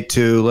Ohio State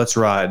too. Let's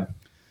ride.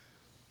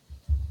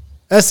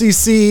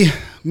 SEC,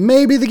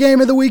 maybe the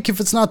game of the week if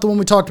it's not the one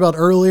we talked about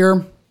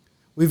earlier.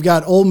 We've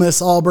got Ole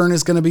Miss. Auburn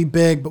is going to be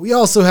big, but we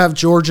also have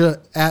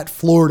Georgia at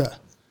Florida.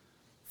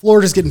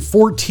 Florida's getting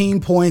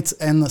 14 points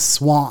in the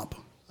swamp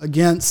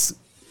against,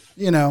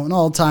 an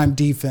all-time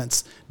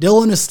defense.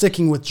 Dylan is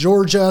sticking with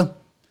Georgia.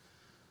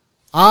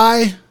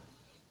 I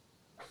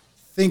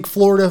think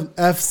Florida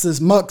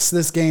mucks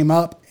this game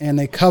up and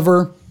they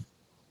cover.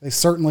 They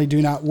certainly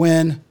do not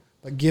win,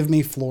 but give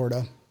me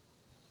Florida.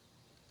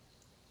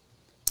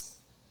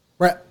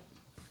 Brett.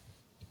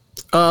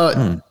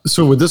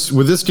 So with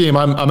this game,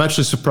 I'm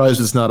actually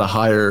surprised it's not a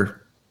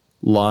higher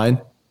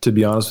line, to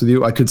be honest with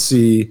you. I could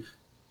see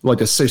like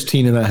a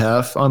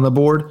 16.5 on the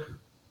board.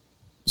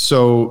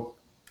 So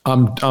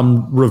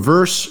I'm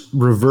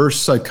reverse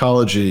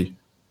psychology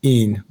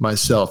in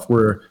myself,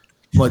 where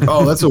I'm like,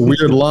 oh, that's a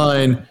weird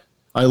line.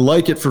 I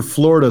like it for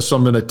Florida, so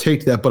I'm going to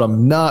take that, but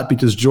I'm not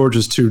because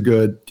Georgia's too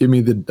good. Give me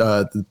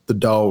the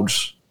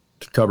Dogs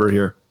to cover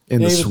here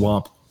in the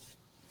swamp.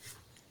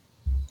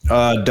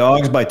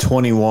 Dogs by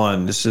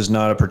 21. This is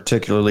not a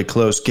particularly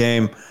close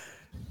game.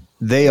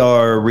 They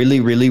are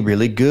really, really,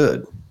 really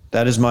good.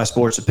 That is my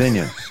sports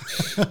opinion.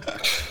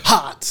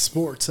 Hot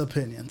sports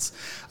opinions.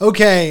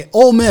 Okay,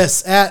 Ole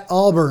Miss at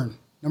Auburn.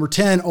 Number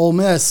 10, Ole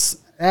Miss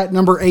at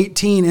number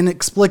 18,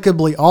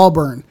 inexplicably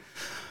Auburn.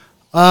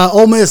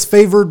 Ole Miss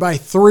favored by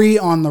 3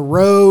 on the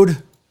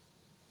road.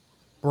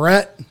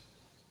 Brett,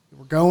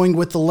 we're going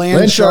with the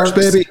Land Sharks,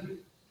 baby.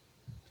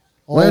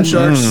 Land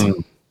Sharks.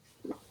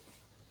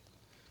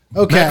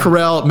 Okay.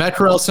 Matt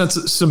Corral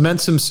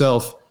cements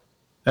himself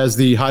as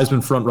the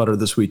Heisman frontrunner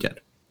this weekend.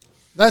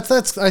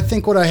 That's I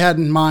think what I had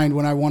in mind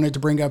when I wanted to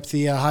bring up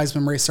the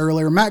Heisman race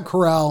earlier. Matt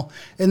Corral,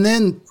 and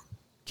then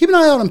keep an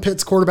eye out on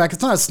Pitt's quarterback.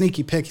 It's not a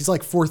sneaky pick. He's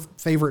like 4th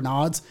favorite in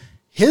odds.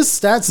 His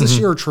stats this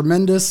year are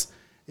tremendous.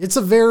 It's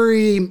a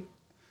very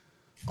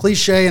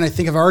cliche, and I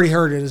think I've already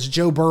heard it, as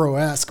Joe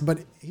Burrow-esque, but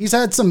he's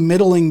had some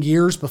middling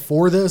years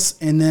before this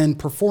and then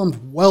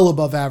performed well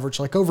above average,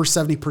 like over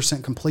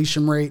 70%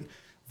 completion rate,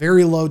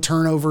 very low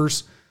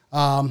turnovers,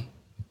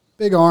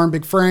 big arm,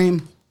 big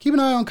frame. Keep an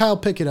eye on Kyle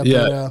Pickett up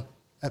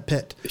at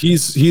Pitt.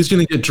 He's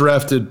going to get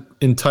drafted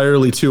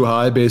entirely too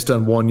high based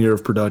on 1 year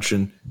of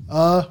production.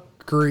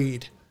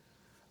 Agreed.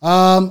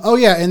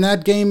 And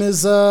that game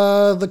is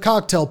the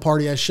cocktail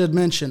party. I should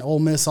mention Ole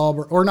Miss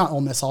Auburn, or not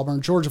Ole Miss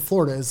Auburn. Georgia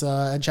Florida is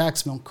at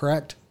Jacksonville,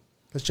 correct?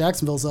 Because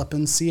Jacksonville's up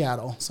in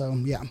Seattle. So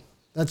yeah,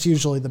 that's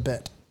usually the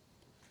bit.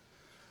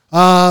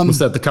 What's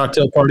that? The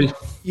cocktail party?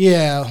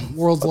 Yeah,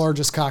 world's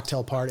largest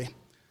cocktail party.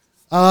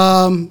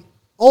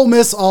 Ole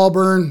Miss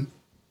Auburn.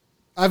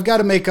 I've got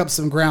to make up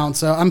some ground,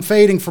 so I'm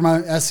fading for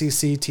my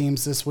SEC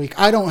teams this week.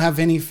 I don't have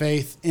any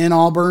faith in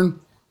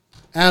Auburn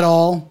at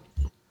all,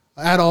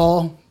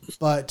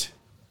 but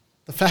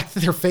the fact that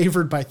they're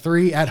favored by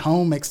 3 at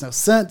home makes no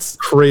sense.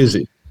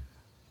 Crazy.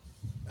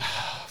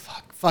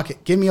 Fuck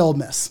it. Give me Ole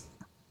Miss.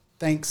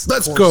 Thanks.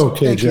 Let's Corso. go, KJ.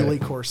 Thank you, Lee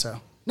Corso.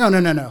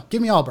 No.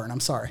 Give me Auburn. I'm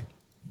sorry.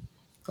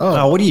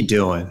 Oh, what are you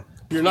doing?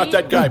 You're not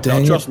that guy,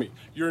 pal. Trust me.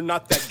 You're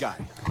not that guy.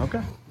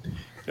 Okay.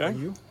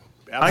 Okay?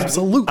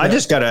 Absolutely. I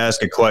just got to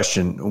ask a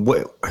question.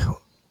 When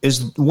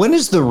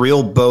is the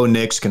real Bo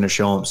Nix going to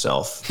show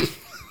himself?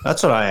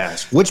 That's what I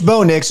ask. Which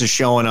Bo Nix is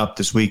showing up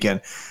this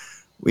weekend?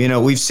 You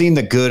know, we've seen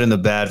the good and the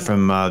bad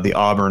from the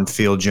Auburn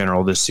field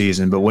general this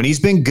season, but when he's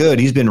been good,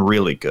 he's been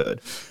really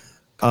good.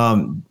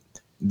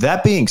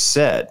 That being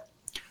said,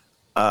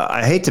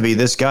 I hate to be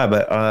this guy,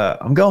 but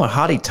I'm going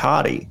hotty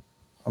toddy.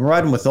 I'm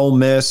riding with Ole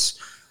Miss.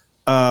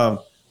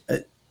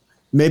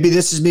 Maybe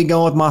this is me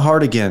going with my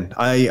heart again.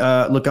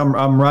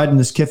 I'm riding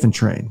this Kiffin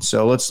train,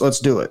 so let's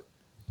do it.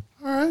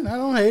 All right,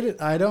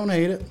 I don't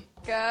hate it.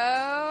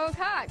 Go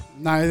Cock.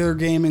 Neither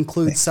game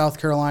includes South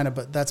Carolina,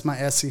 but that's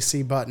my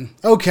SEC button.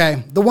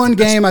 Okay, the one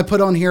game I put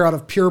on here out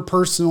of pure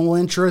personal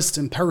interest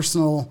and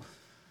personal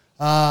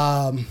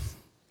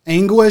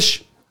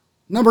anguish,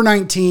 number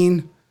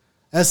 19,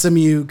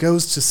 SMU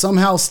goes to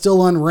somehow still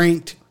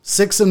unranked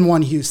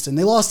 6-1 Houston.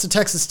 They lost to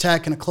Texas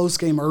Tech in a close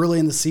game early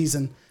in the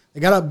season. They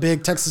got up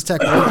big. Texas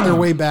Tech worked their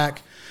way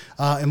back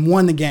and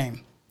won the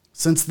game.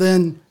 Since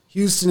then,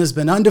 Houston has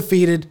been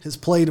undefeated, has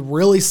played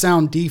really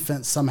sound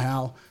defense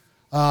somehow.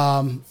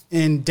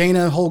 And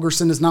Dana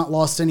Holgerson has not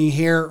lost any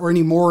hair or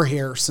any more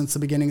hair since the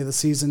beginning of the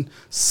season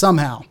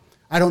somehow.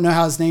 I don't know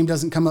how his name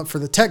doesn't come up for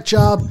the Tech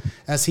job,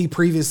 as he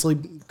previously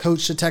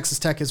coached at Texas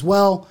Tech as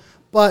well.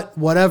 But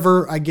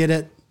whatever, I get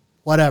it.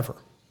 Whatever.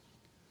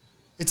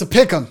 It's a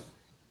pick 'em.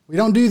 We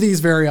don't do these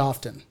very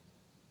often.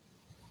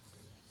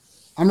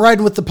 I'm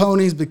riding with the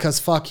ponies because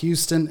fuck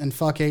Houston and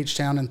fuck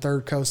H-Town and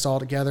Third Coast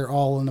altogether,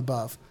 all and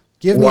above.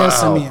 Give me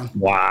SMU.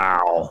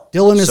 Wow.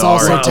 Dylan is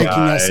also taking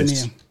guys.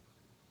 SMU.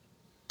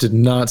 Did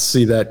not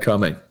see that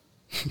coming.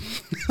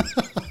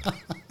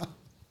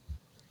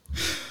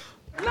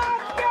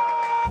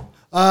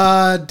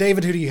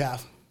 David, who do you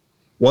have?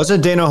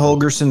 Wasn't Dana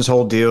Holgerson's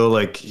whole deal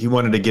like he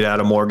wanted to get out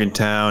of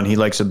Morgantown? He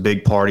likes a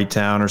big party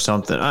town or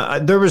something. I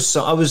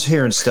was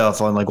hearing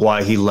stuff on like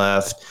why he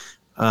left.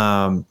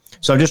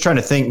 So I'm just trying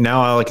to think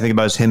now. All I can think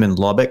about is him in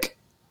Lubbock,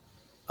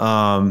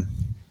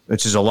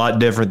 which is a lot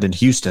different than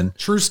Houston.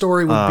 True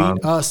story would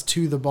beat us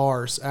to the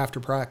bars after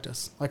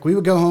practice. Like we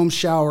would go home,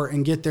 shower,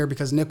 and get there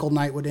because nickel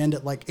night would end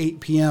at like 8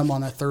 p.m.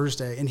 on a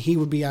Thursday, and he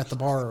would be at the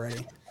bar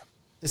already,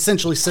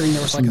 essentially sitting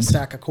there with like a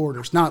stack of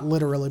quarters. Not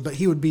literally, but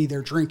he would be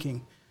there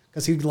drinking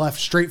because he left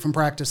straight from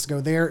practice to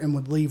go there and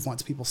would leave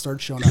once people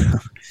started showing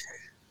up.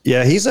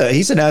 Yeah, he's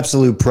an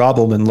absolute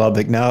problem in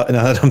Lubbock now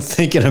that I'm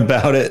thinking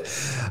about it.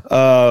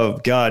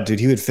 God, dude,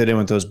 he would fit in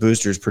with those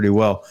boosters pretty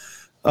well.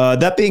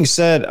 That being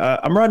said,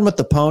 I'm riding with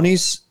the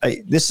ponies.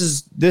 This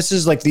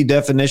is like the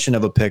definition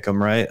of a pick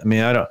 'em, right? I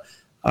mean, I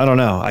don't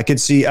know. I could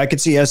see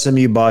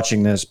SMU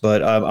botching this,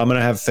 but I'm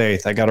gonna have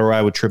faith. I got to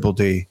ride with Triple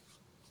D.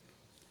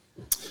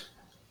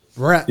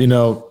 Brett, You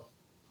know,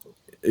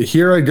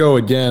 here I go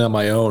again on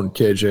my own,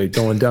 KJ,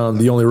 going down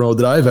the only road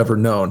that I've ever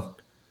known.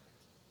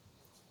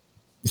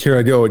 Here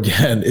I go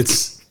again.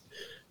 It's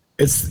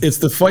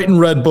the fighting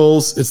Red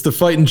Bulls, it's the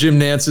fighting Jim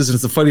Nance's, and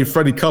it's the fighting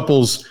Freddie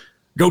Couples.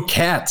 Go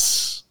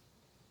Cats!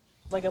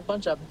 Like a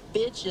bunch of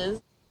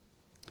bitches.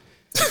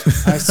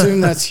 I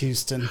assume that's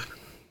Houston.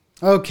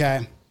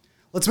 Okay.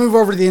 Let's move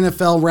over to the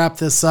NFL, wrap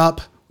this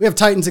up. We have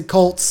Titans at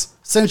Colts,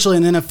 essentially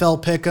an NFL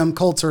pick 'em.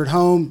 Colts are at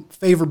home,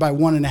 favored by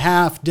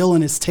 1.5.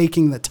 Dylan is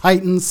taking the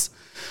Titans.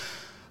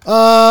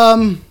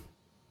 I'm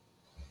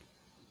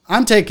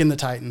taking the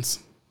Titans.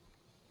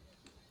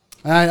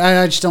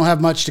 I just don't have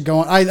much to go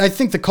on. I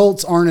think the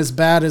Colts aren't as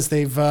bad as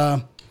they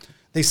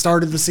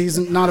started the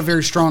season. Not a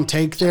very strong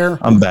take there.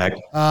 I'm back.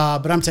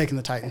 But I'm taking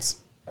the Titans.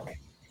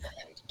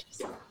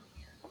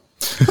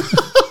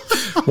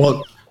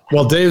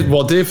 While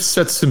Dave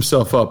sets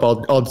himself up,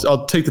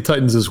 I'll take the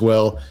Titans as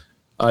well.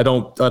 I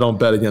don't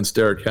bet against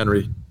Derrick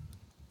Henry.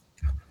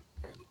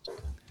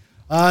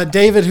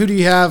 David, who do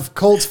you have?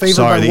 Colts favored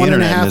Sorry, by the 1.5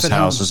 internet in this at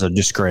house home. is a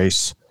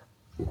disgrace.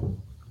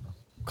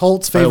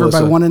 Colts favored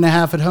by Alyssa.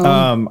 1.5 at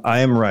home. I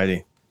am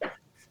righty.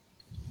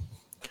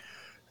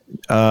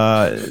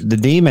 The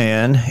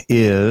D-man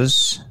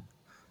is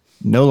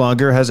no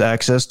longer has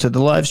access to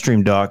the live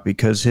stream doc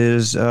because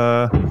his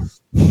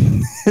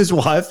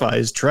Wi-Fi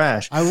is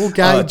trash. I will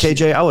guide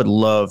KJ, I would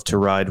love to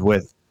ride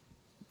with.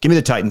 Give me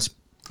the Titans.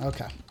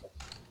 Okay.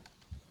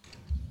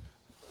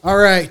 All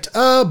right.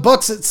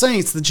 Bucks at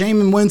Saints, the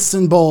Jameis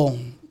Winston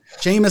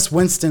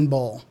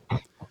Bowl.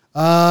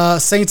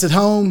 Saints at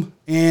home,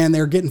 and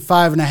they're getting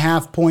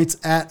 5.5 points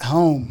at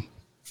home.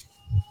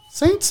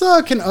 Saints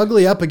can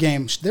ugly up a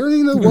game. They're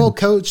well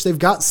coached. They've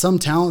got some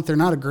talent. They're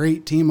not a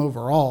great team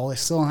overall. They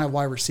still don't have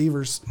wide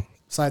receivers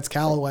besides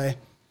Callaway.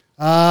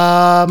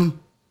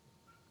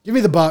 Give me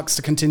the Bucks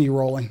to continue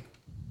rolling.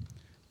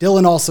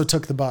 Dylan also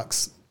took the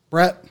Bucks.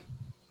 Brett?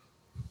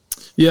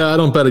 Yeah, I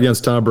don't bet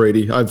against Tom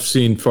Brady. I've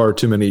seen far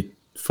too many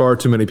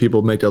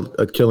people make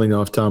a killing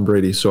off Tom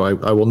Brady, so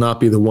I will not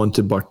be the one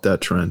to buck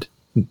that trend.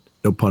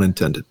 No pun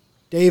intended.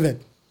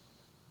 David?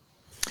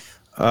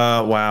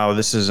 Wow,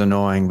 this is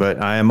annoying, but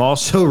I am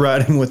also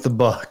riding with the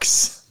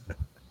Bucks.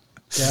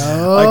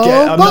 Go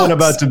I'm Bucks. not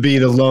about to be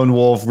the lone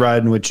wolf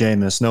riding with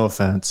Jameis. No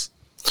offense.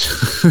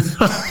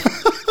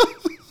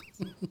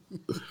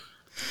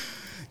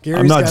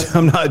 I'm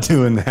not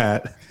doing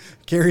that.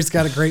 Gary's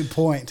got a great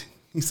point.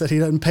 He said he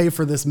doesn't pay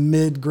for this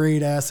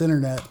mid-grade ass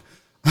internet.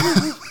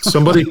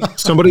 Somebody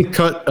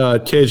cut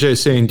KJ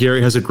saying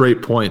Gary has a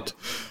great point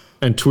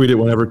and tweet it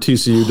whenever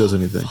TCU does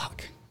anything.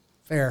 Fuck.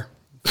 Fair.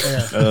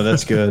 Oh,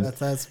 that's good.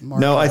 That's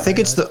no, I think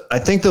I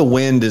think the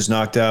wind has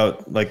knocked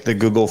out like the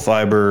Google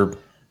Fiber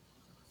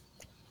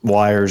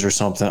wires or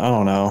something. I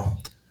don't know.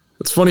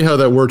 It's funny how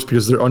that works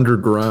because they're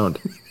underground.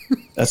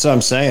 That's what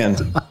I'm saying.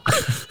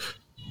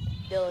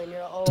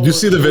 Did you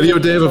see the video,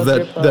 Dave, of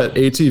that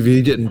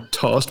ATV getting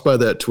tossed by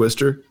that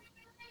twister?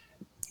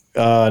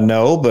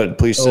 No, but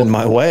please send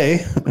my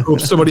way. I hope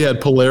somebody had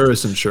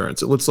Polaris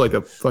insurance. It looks like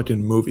a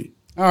fucking movie.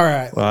 All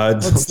right.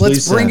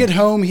 Let's bring it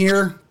home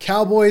here.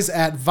 Cowboys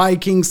at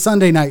Vikings,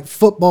 Sunday Night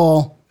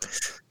Football.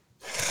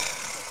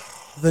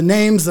 The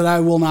names that I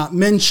will not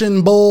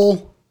mention,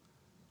 Bull.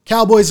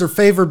 Cowboys are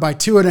favored by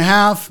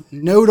 2.5.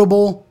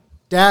 Notable,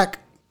 Dak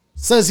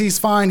says he's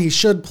fine. He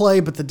should play,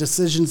 but the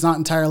decision's not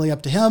entirely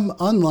up to him,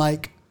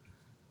 unlike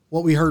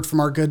what we heard from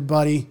our good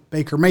buddy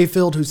Baker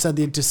Mayfield, who said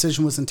the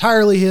decision was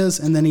entirely his,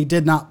 and then he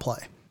did not play.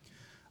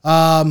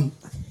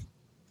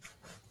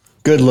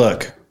 Good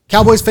look.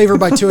 Cowboys favored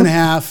by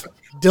 2.5.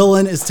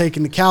 Dylan is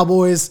taking the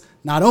Cowboys,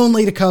 not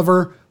only to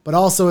cover, but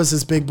also as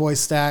his big boy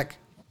stack.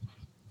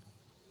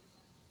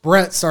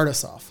 Brett, start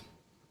us off.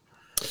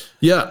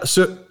 Yeah,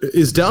 so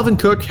is Dalvin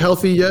Cook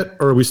healthy yet,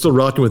 or are we still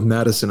rocking with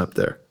Madison up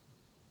there?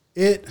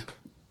 It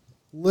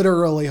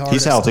literally hard.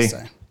 He's healthy. To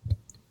say.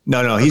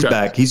 No, he's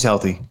back. He's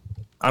healthy.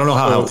 I don't know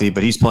how healthy,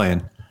 but he's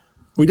playing.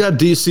 We got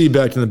DC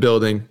back in the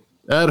building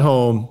at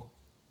home.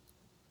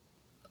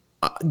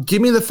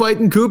 Give me the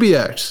fighting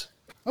Kubiaks.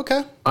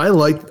 Okay. I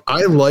like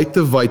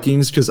the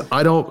Vikings because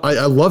I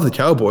love the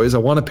Cowboys. I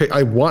want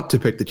to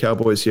pick the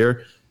Cowboys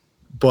here,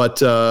 but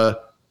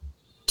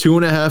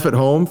 2.5 at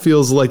home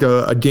feels like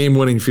a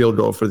game-winning field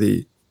goal for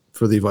the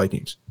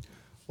Vikings.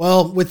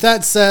 Well, with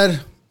that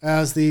said,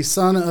 as the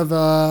son of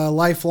a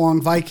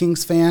lifelong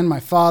Vikings fan, my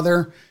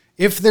father,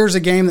 if there's a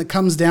game that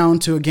comes down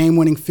to a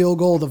game-winning field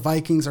goal, the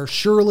Vikings are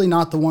surely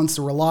not the ones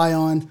to rely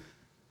on.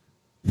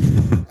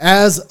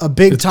 As a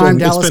big-time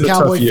Dallas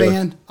Cowboy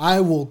fan, I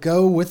will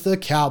go with the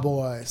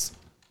Cowboys.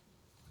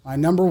 My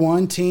number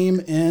one team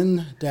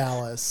in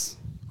Dallas,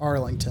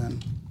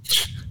 Arlington.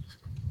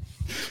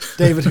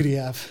 David, who do you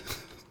have?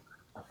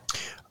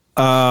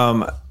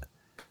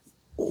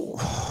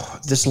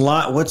 This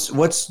lot.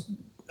 What's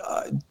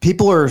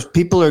people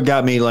are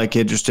got me like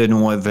interested in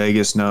what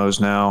Vegas knows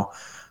now.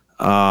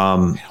 I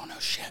don't know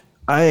shit.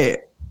 I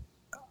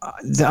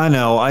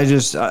know. I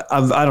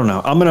don't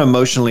know. I'm gonna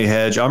emotionally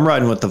hedge. I'm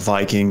riding with the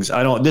Vikings.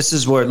 This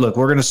is where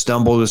we're gonna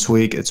stumble this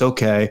week. It's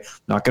okay. I'm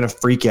not gonna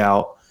freak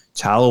out.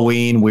 It's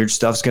Halloween. Weird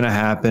stuff's gonna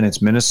happen.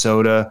 It's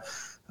Minnesota.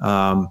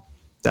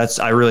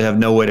 I really have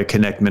no way to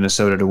connect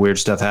Minnesota to weird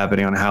stuff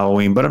happening on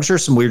Halloween, but I'm sure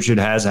some weird shit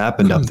has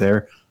happened up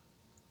there.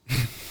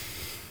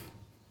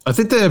 I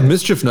think they have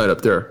Mischief Night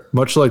up there,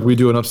 much like we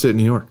do in upstate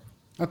New York.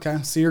 Okay,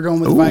 so you're going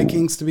with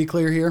Vikings to be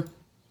clear here?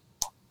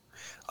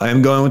 I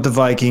am going with the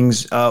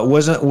Vikings.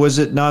 Was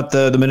it not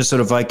the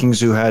Minnesota Vikings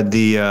who had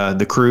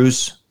the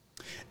cruise?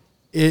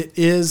 It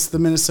is the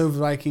Minnesota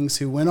Vikings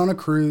who went on a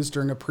cruise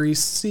during a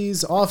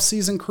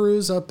off-season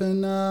cruise up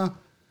in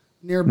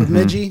near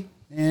Bemidji,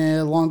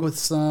 and along with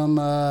some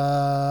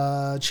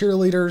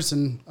cheerleaders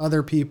and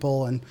other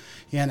people, and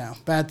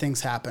bad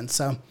things happen.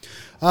 So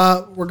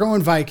we're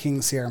going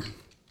Vikings here.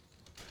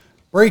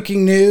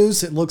 Breaking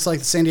news: it looks like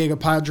the San Diego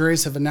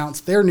Padres have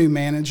announced their new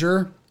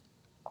manager.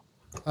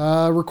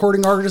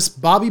 Recording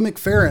artist Bobby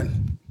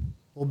McFerrin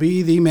will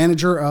be the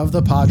manager of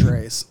the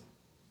Padres.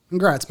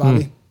 Congrats,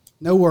 Bobby.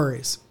 No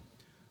worries.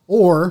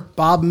 Or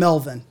Bob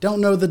Melvin. Don't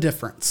know the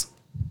difference.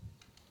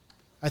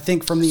 I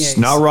think from the A's. It's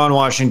not Ron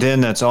Washington.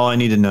 That's all I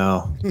need to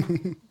know.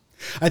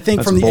 I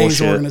think That's from the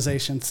bullshit. A's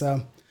organization.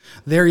 So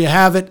there you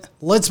have it.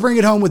 Let's bring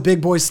it home with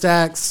Big Boy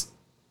Stacks.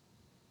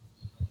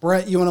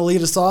 Brett, you want to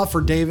lead us off,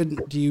 or David,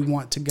 do you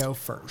want to go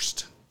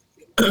first?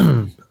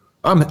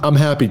 I'm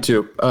happy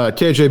to,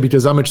 KJ,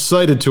 because I'm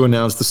excited to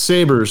announce the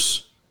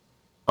Sabres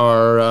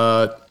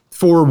are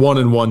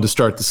 4-1-1 to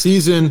start the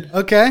season.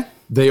 Okay.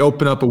 They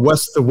open up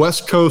the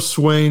West Coast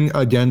swing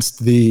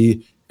against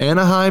the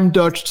Anaheim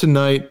Ducks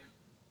tonight,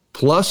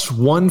 plus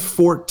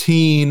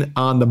 114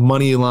 on the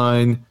money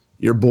line.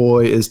 Your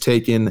boy is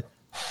taking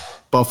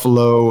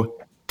Buffalo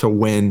to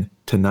win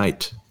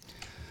tonight.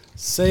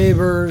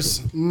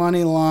 Sabres,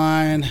 money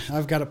line.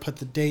 I've got to put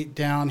the date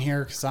down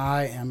here because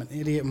I am an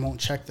idiot and won't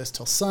check this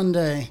till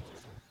Sunday.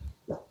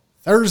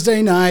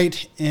 Thursday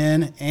night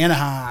in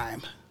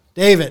Anaheim.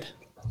 David.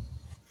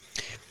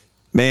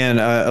 Man,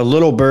 a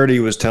little birdie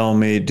was telling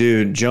me,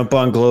 dude, jump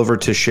on Glover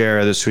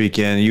Teixeira this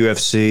weekend,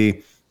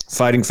 UFC,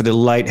 fighting for the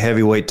light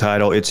heavyweight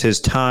title. It's his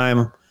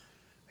time.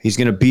 He's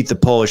going to beat the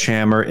Polish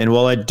Hammer. And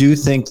while I do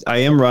think I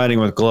am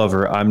riding with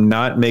Glover, I'm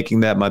not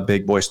making that my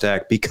big boy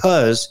stack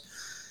because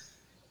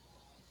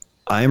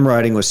I am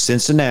riding with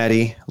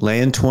Cincinnati,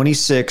 laying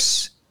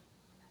 26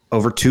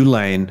 over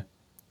Tulane.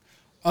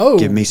 Oh.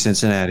 Give me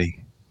Cincinnati.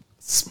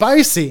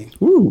 Spicy.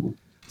 Ooh.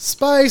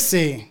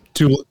 Spicy.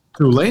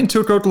 Tulane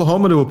took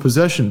Oklahoma to a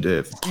possession,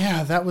 Dave.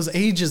 Yeah, that was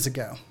ages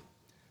ago.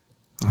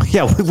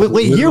 Yeah,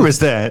 what year was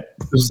that?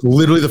 It was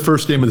literally the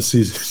first game of the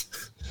season.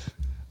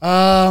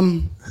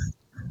 All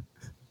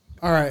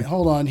right,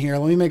 hold on here.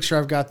 Let me make sure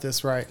I've got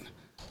this right.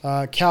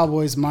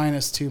 Cowboys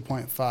minus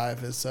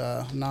 2.5 is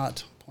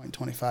not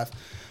 0.25.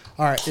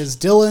 All right, is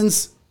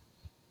Dylan's.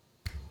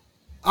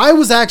 I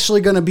was actually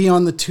going to be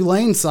on the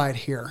Tulane side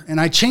here, and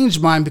I changed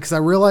mine because I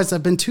realized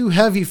I've been too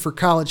heavy for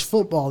college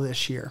football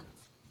this year.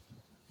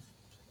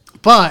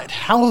 But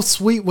how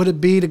sweet would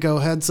it be to go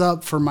heads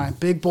up for my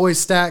big boy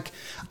stack?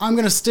 I'm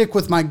going to stick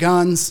with my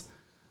guns.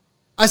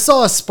 I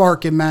saw a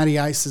spark in Matty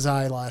Ice's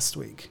eye last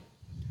week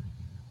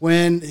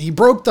when he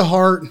broke the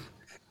heart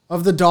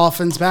of the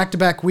Dolphins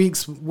back-to-back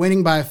weeks,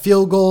 winning by a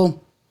field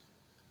goal.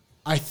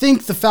 I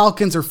think the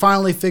Falcons are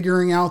finally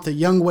figuring out that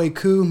Younghoe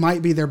Koo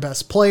might be their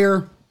best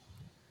player.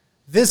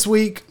 This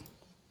week,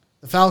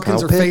 the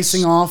Falcons are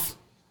facing off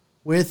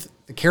with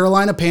the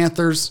Carolina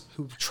Panthers,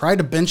 who tried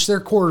to bench their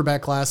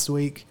quarterback last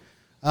week.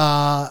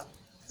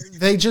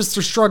 They just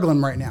are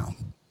struggling right now.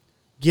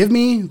 Give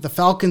me the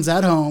Falcons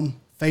at home,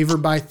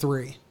 favored by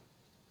 3.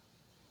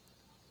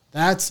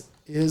 That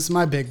is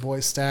my big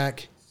boy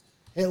stack.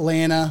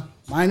 Atlanta,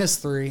 minus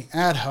 3,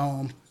 at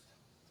home.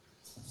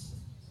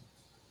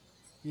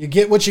 You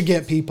get what you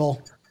get,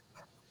 people.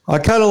 I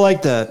kind of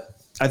like that.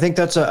 I think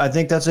that's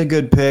a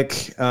good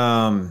pick.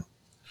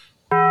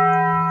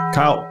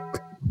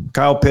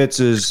 Kyle Pitts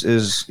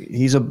is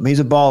he's a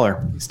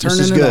baller. This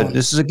is good. On.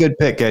 This is a good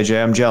pick,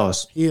 AJ. I'm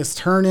jealous. He is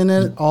turning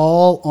it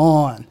all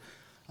on.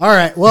 All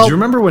right. Well, do you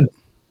remember when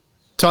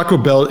Taco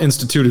Bell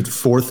instituted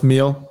fourth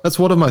meal? That's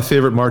one of my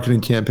favorite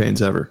marketing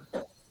campaigns ever.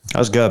 That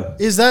was good.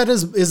 Is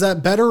that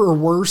better or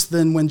worse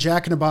than when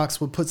Jack in the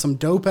Box would put some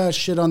dope ass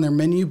shit on their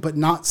menu but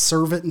not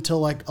serve it until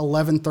like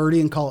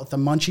 11:30 and call it the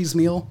Munchies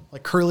meal,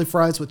 like curly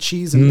fries with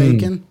cheese and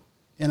bacon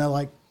in a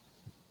like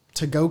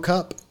to-go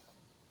cup?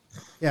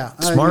 Yeah.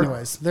 Smart.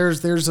 Anyways,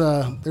 there's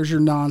your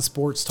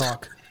non-sports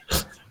talk.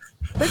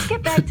 Let's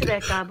get back to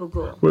that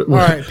gabagool. All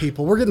right,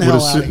 people, we're getting the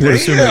hell out of here.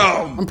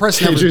 I'm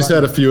pressing everybody. AJ's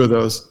had a few of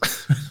those.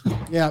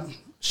 Yeah.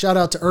 Shout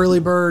out to Early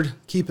Bird.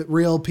 Keep it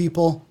real,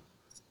 people.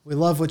 We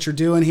love what you're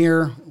doing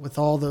here with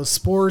all those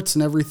sports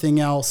and everything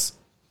else.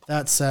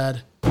 That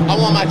said, I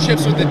want my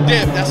chips with the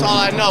dip. That's all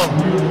I know.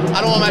 I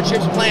don't want my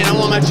chips plain. I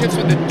want my chips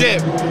with the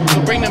dip.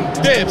 So bring them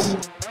dips.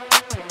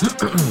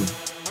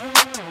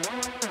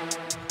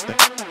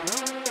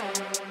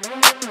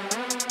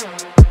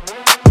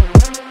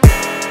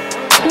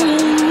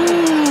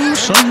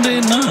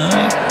 Sunday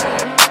night.